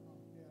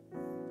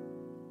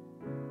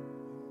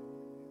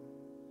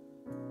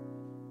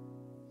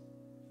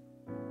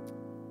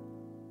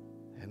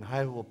 And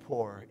I will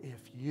pour,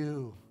 if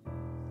you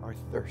are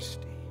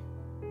thirsty,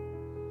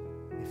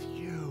 if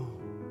you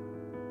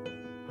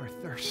are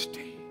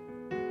thirsty,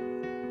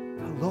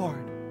 the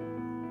Lord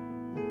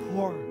will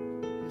pour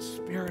His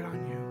Spirit on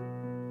you.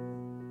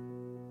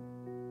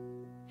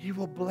 He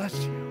will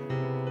bless you.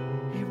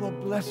 He will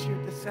bless your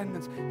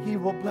descendants. He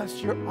will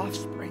bless your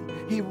offspring.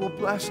 He will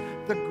bless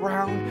the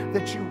ground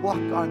that you walk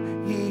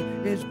on. He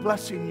is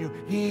blessing you.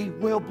 He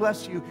will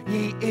bless you.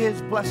 He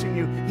is blessing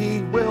you.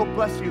 He will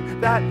bless you.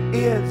 That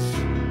is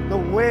the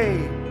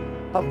way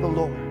of the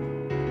Lord.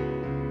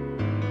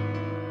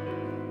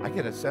 I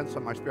get a sense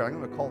on my spirit. I'm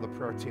going to call the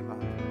prayer team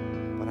up.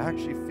 But I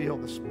actually feel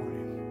this morning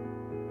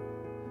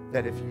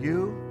that if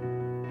you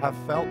have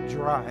felt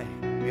dry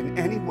in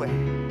any way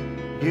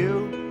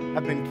you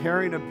have been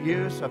carrying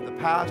abuse of the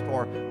past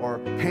or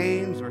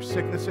pains or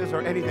sicknesses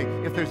or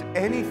anything, if there's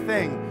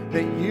anything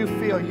that you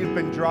feel you've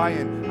been dry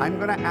in, I'm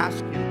going to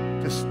ask you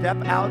to step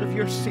out of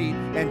your seat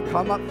and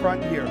come up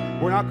front here.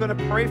 We're not going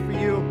to pray for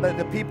you,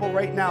 the people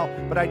right now,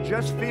 but I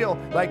just feel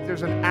like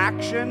there's an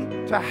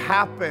action to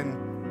happen.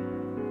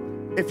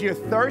 If you're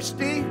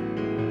thirsty,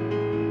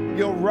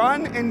 you'll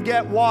run and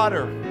get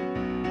water.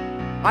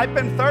 I've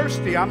been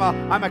thirsty. I'm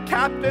a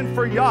captain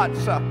for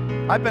yachts.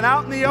 I've been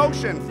out in the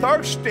ocean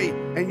thirsty,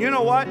 and you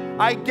know what?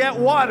 I get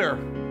water.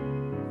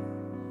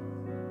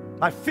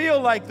 I feel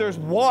like there's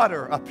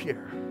water up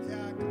here.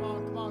 Yeah, come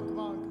on.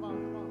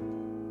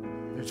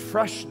 There's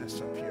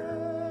freshness up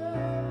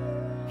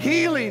here.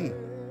 Healing.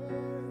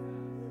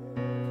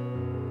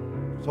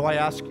 So I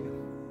ask you,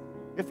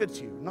 if it's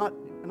you, not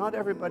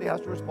everybody has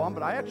to respond,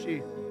 but I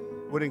actually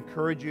would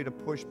encourage you to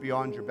push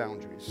beyond your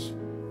boundaries,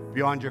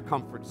 beyond your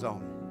comfort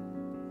zone.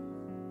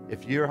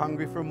 If you're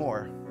hungry for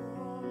more,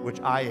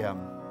 which I am,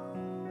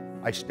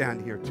 I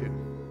stand here too.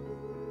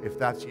 If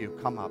that's you,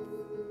 come up.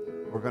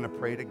 We're going to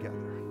pray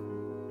together.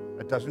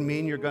 It doesn't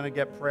mean you're going to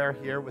get prayer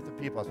here with the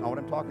people. That's not what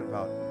I'm talking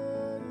about.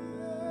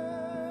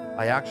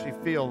 I actually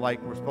feel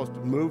like we're supposed to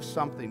move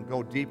something,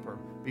 go deeper.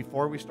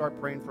 Before we start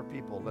praying for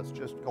people, let's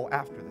just go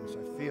after this.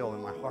 I feel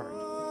in my heart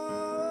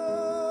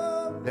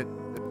that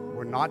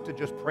we're not to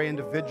just pray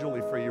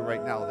individually for you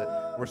right now,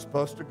 that we're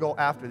supposed to go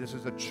after. This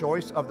is a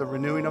choice of the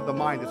renewing of the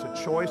mind. It's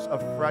a choice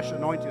of fresh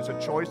anointing. It's a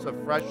choice of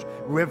fresh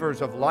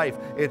rivers of life.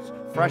 It's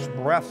fresh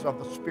breaths of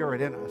the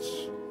Spirit in us.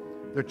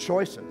 They're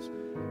choices.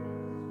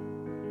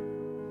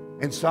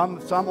 And some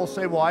will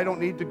say, well, I don't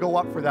need to go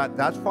up for that.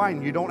 That's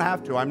fine. You don't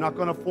have to. I'm not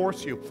going to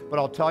force you. But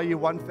I'll tell you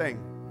one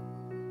thing.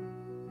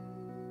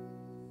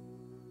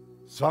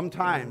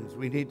 Sometimes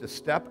we need to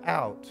step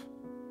out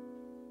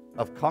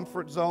of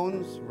comfort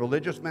zones,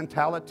 religious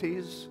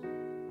mentalities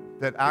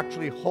that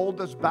actually hold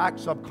us back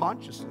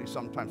subconsciously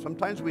sometimes.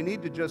 Sometimes we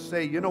need to just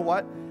say, you know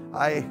what?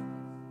 I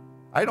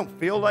don't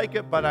feel like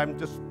it, but I'm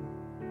just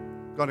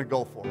going to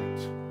go for it.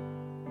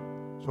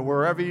 So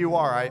wherever you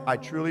are, I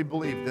truly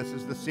believe this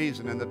is the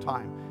season and the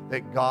time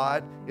that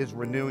God is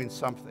renewing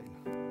something.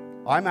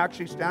 I'm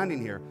actually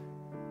standing here.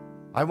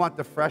 I want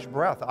the fresh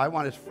breath. I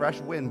want His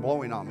fresh wind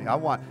blowing on me. I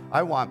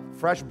want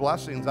fresh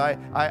blessings.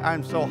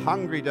 I'm so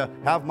hungry to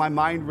have my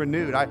mind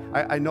renewed.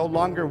 I no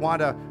longer want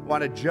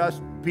to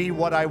just be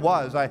what I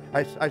was. I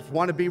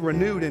want to be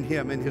renewed in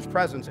Him, in His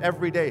presence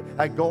every day.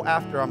 I go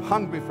after. I'm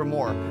hungry for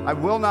more. I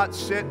will not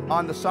sit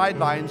on the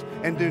sidelines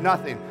and do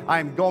nothing.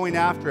 I'm going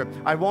after it.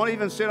 I won't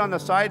even sit on the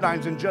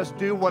sidelines and just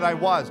do what I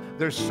was.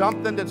 There's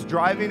something that's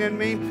driving in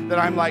me that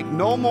I'm like,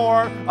 no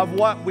more of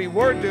what we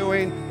were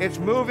doing. It's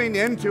moving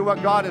into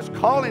what God is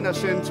calling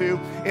us into,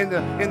 in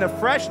the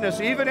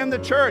freshness, even in the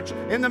church,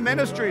 in the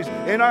ministries,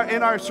 in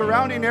our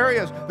surrounding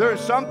areas. There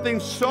is something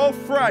so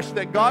fresh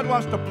that God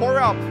wants to pour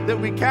out, that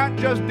we can't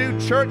just do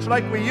church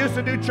like we used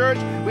to do church.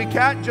 We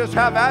can't just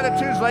have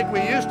attitudes like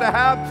we used to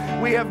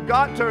have. We have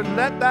got to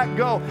let that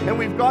go, and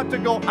we've got to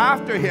go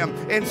after Him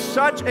in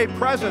such a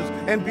presence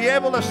and be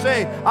able to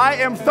say, I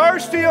am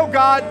thirsty, oh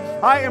God.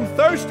 I am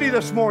thirsty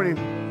this morning.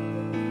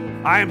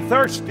 I am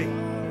thirsty.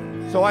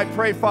 So I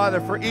pray, Father,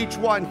 for each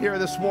one here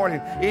this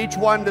morning, each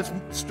one that's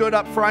stood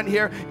up front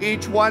here,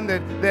 each one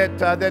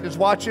that is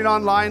watching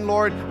online,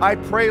 Lord. I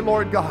pray,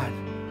 Lord God,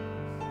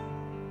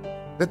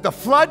 that the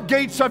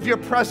floodgates of your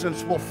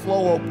presence will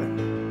flow open.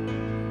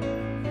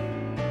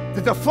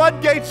 That the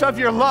floodgates of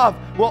your love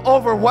will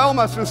overwhelm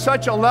us in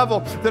such a level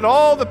that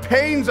all the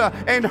pains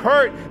and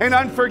hurt and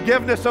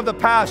unforgiveness of the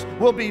past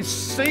will be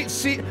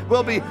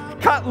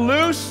cut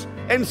loose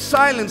and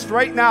silenced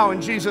right now in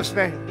Jesus'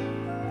 name.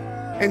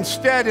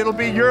 Instead, it'll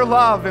be your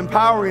love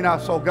empowering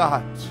us, oh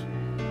God,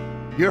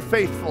 your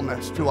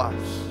faithfulness to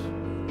us.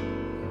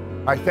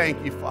 I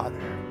thank you, Father,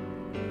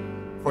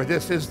 for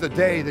this is the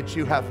day that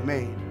you have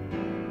made.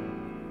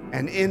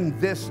 And in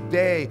this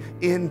day,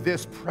 in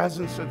this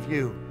presence of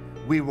you,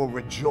 we will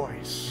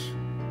rejoice.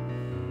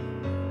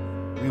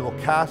 We will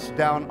cast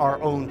down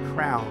our own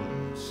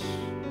crowns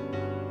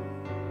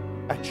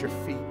at your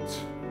feet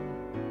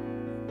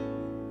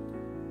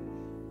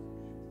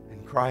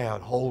and cry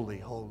out, holy,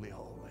 holy, holy.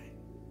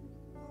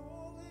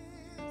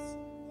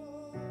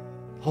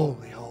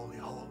 Holy, holy,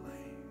 holy.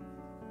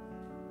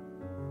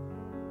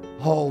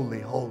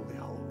 Holy, holy,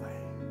 holy.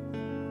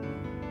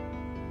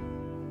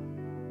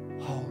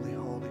 Holy,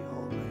 holy,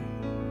 holy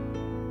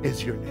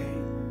is your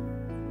name.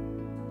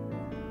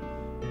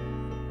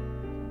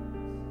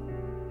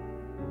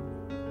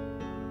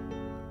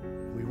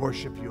 We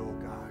worship you, O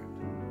God.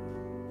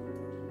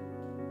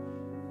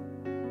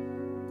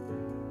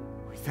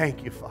 We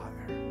thank you,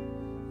 Father,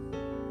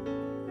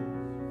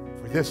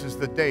 for this is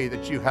the day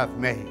that you have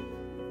made.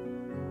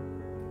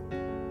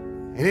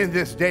 And in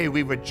this day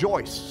we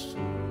rejoice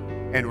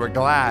and we're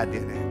glad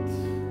in it.